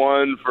never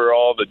one for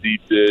all the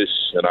deep dish,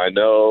 and I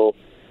know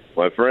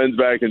my friends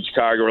back in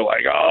Chicago were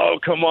like, "Oh,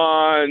 come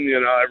on!"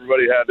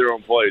 Everybody had their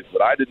own place,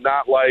 but I did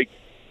not like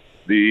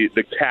the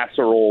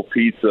casserole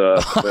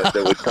pizza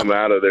that would come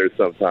out of there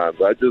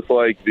sometimes. I just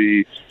like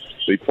the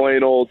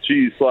plain old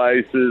cheese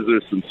slices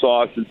or some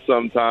sausage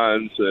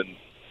sometimes, and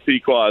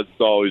Pequod's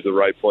is always the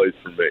right place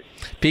for me.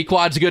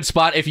 Pequod's a good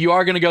spot. If you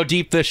are going to go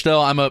deep dish,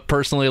 though, I'm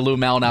personally a Lou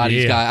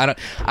Malnati's guy.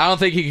 I don't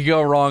think you could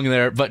go wrong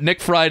there. But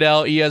Nick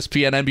Friedel,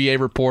 ESPN NBA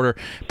reporter,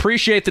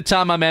 appreciate the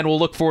time, my man. We'll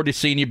look forward to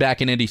seeing you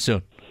back in Indy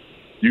soon.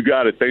 You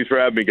got it. Thanks for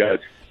having me, guys.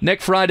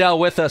 Nick Friedel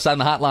with us on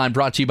the hotline,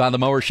 brought to you by the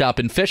Mower Shop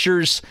in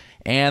Fishers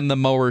and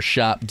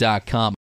themowershop.com.